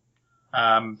with it.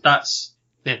 That's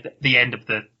the end of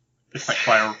the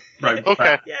quickfire round.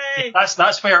 Okay. Yay!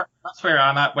 That's where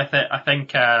I'm at with it. I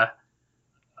think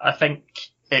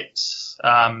it's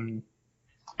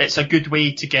a good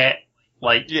way to get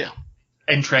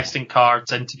interesting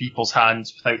cards into people's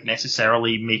hands without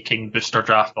necessarily making booster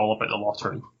draft all about the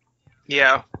lottery.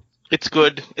 Yeah, it's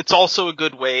good. It's also a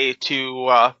good way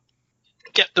to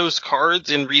get those cards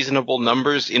in reasonable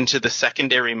numbers into the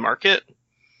secondary market.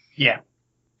 Yeah.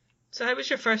 So how was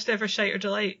your first ever shite or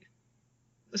delight?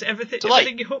 Was it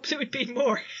everything you hoped it would be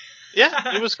more?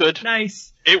 Yeah, it was good.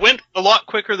 Nice. It went a lot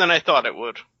quicker than I thought it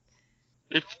would.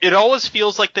 It always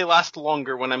feels like they last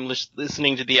longer when I'm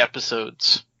listening to the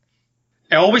episodes.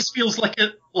 It always feels like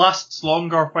it lasts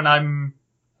longer when I'm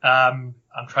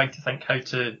trying to think how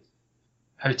to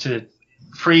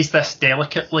phrase this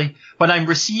delicately. When I'm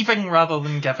receiving rather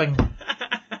than giving.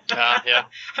 Yeah.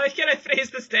 How can I phrase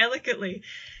this delicately?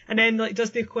 And then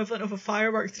does the equivalent of a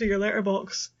firework through your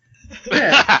letterbox.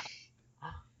 Yeah.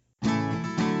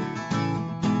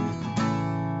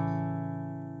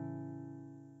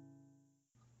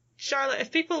 Charlotte,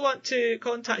 if people want to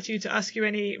contact you to ask you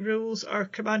any rules or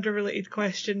commander-related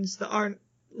questions that aren't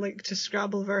linked to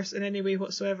Scrabbleverse in any way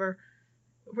whatsoever,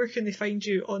 where can they find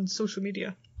you on social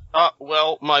media?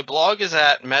 Well, my blog is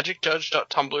at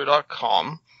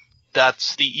magicjudge.tumblr.com.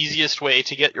 That's the easiest way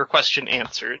to get your question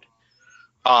answered.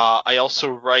 I also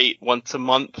write once a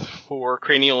month for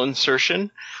Cranial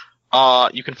Insertion.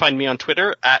 You can find me on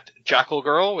Twitter at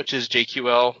JackalGirl, which is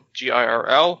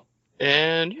JQLGIRL.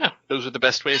 And yeah, those are the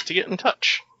best ways to get in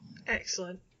touch.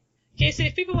 Excellent. Casey,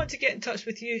 if people want to get in touch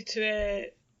with you to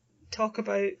talk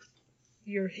about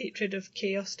your hatred of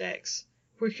chaos decks,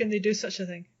 where can they do such a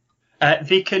thing?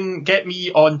 They can get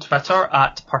me on Twitter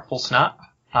at PurpleSnap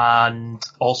and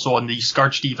also on the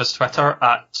Scourge Divas Twitter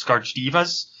at Scourge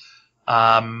Divas.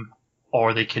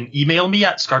 Or they can email me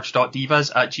at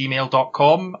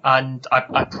scourge.divas@gmail.com, and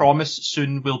I promise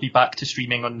soon we'll be back to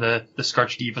streaming on the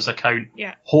Scourge Divas account.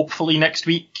 Yeah. Hopefully next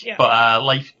week. Yeah. But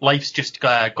life's just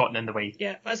gotten in the way.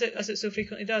 Yeah, as it so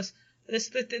frequently does.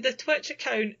 The Twitch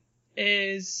account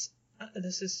is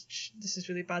this is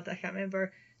really bad that I can't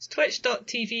remember. It's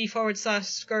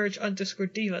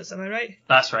twitch.tv/Scourge_Divas, am I right?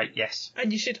 That's right, yes.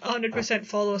 And you should 100%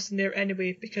 follow us in there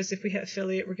anyway, because if we hit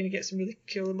affiliate, we're going to get some really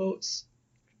cool emotes.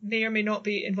 May or may not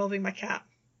be involving my cat.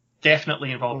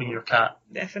 Definitely involving your cat.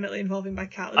 Definitely involving my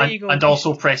cat. There you go. And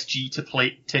also press G to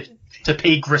pay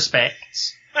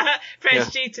respects.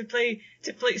 Press G to play.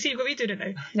 See, what we doing it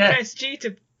now? Yeah. Press G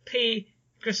to pay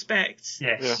respects.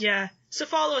 Yes. Yeah. So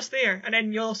follow us there, and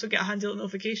then you'll also get a handy little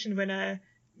notification when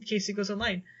Casey goes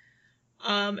online.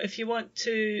 If you want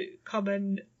to come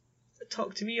and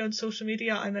talk to me on social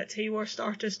media, I'm at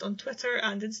HeyWorstArtist on Twitter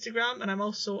and Instagram, and I'm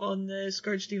also on the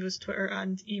Scourge Divas Twitter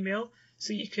and email,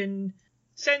 so you can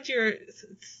send your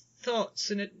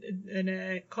thoughts and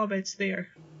comments there,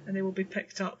 and they will be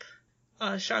picked up.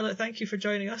 Charlotte, thank you for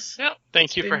joining us. Yeah,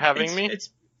 thank you for having me. It's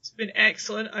been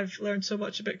excellent. I've learned so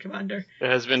much about Commander. It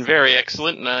has been very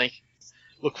excellent, and I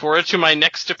look forward to my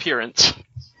next appearance.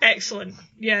 Excellent.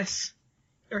 Yes.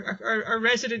 Our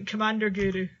resident Commander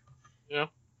guru. Yeah.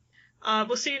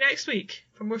 We'll see you next week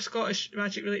for more Scottish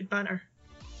Magic-related banter.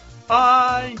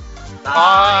 Bye.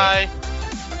 Bye.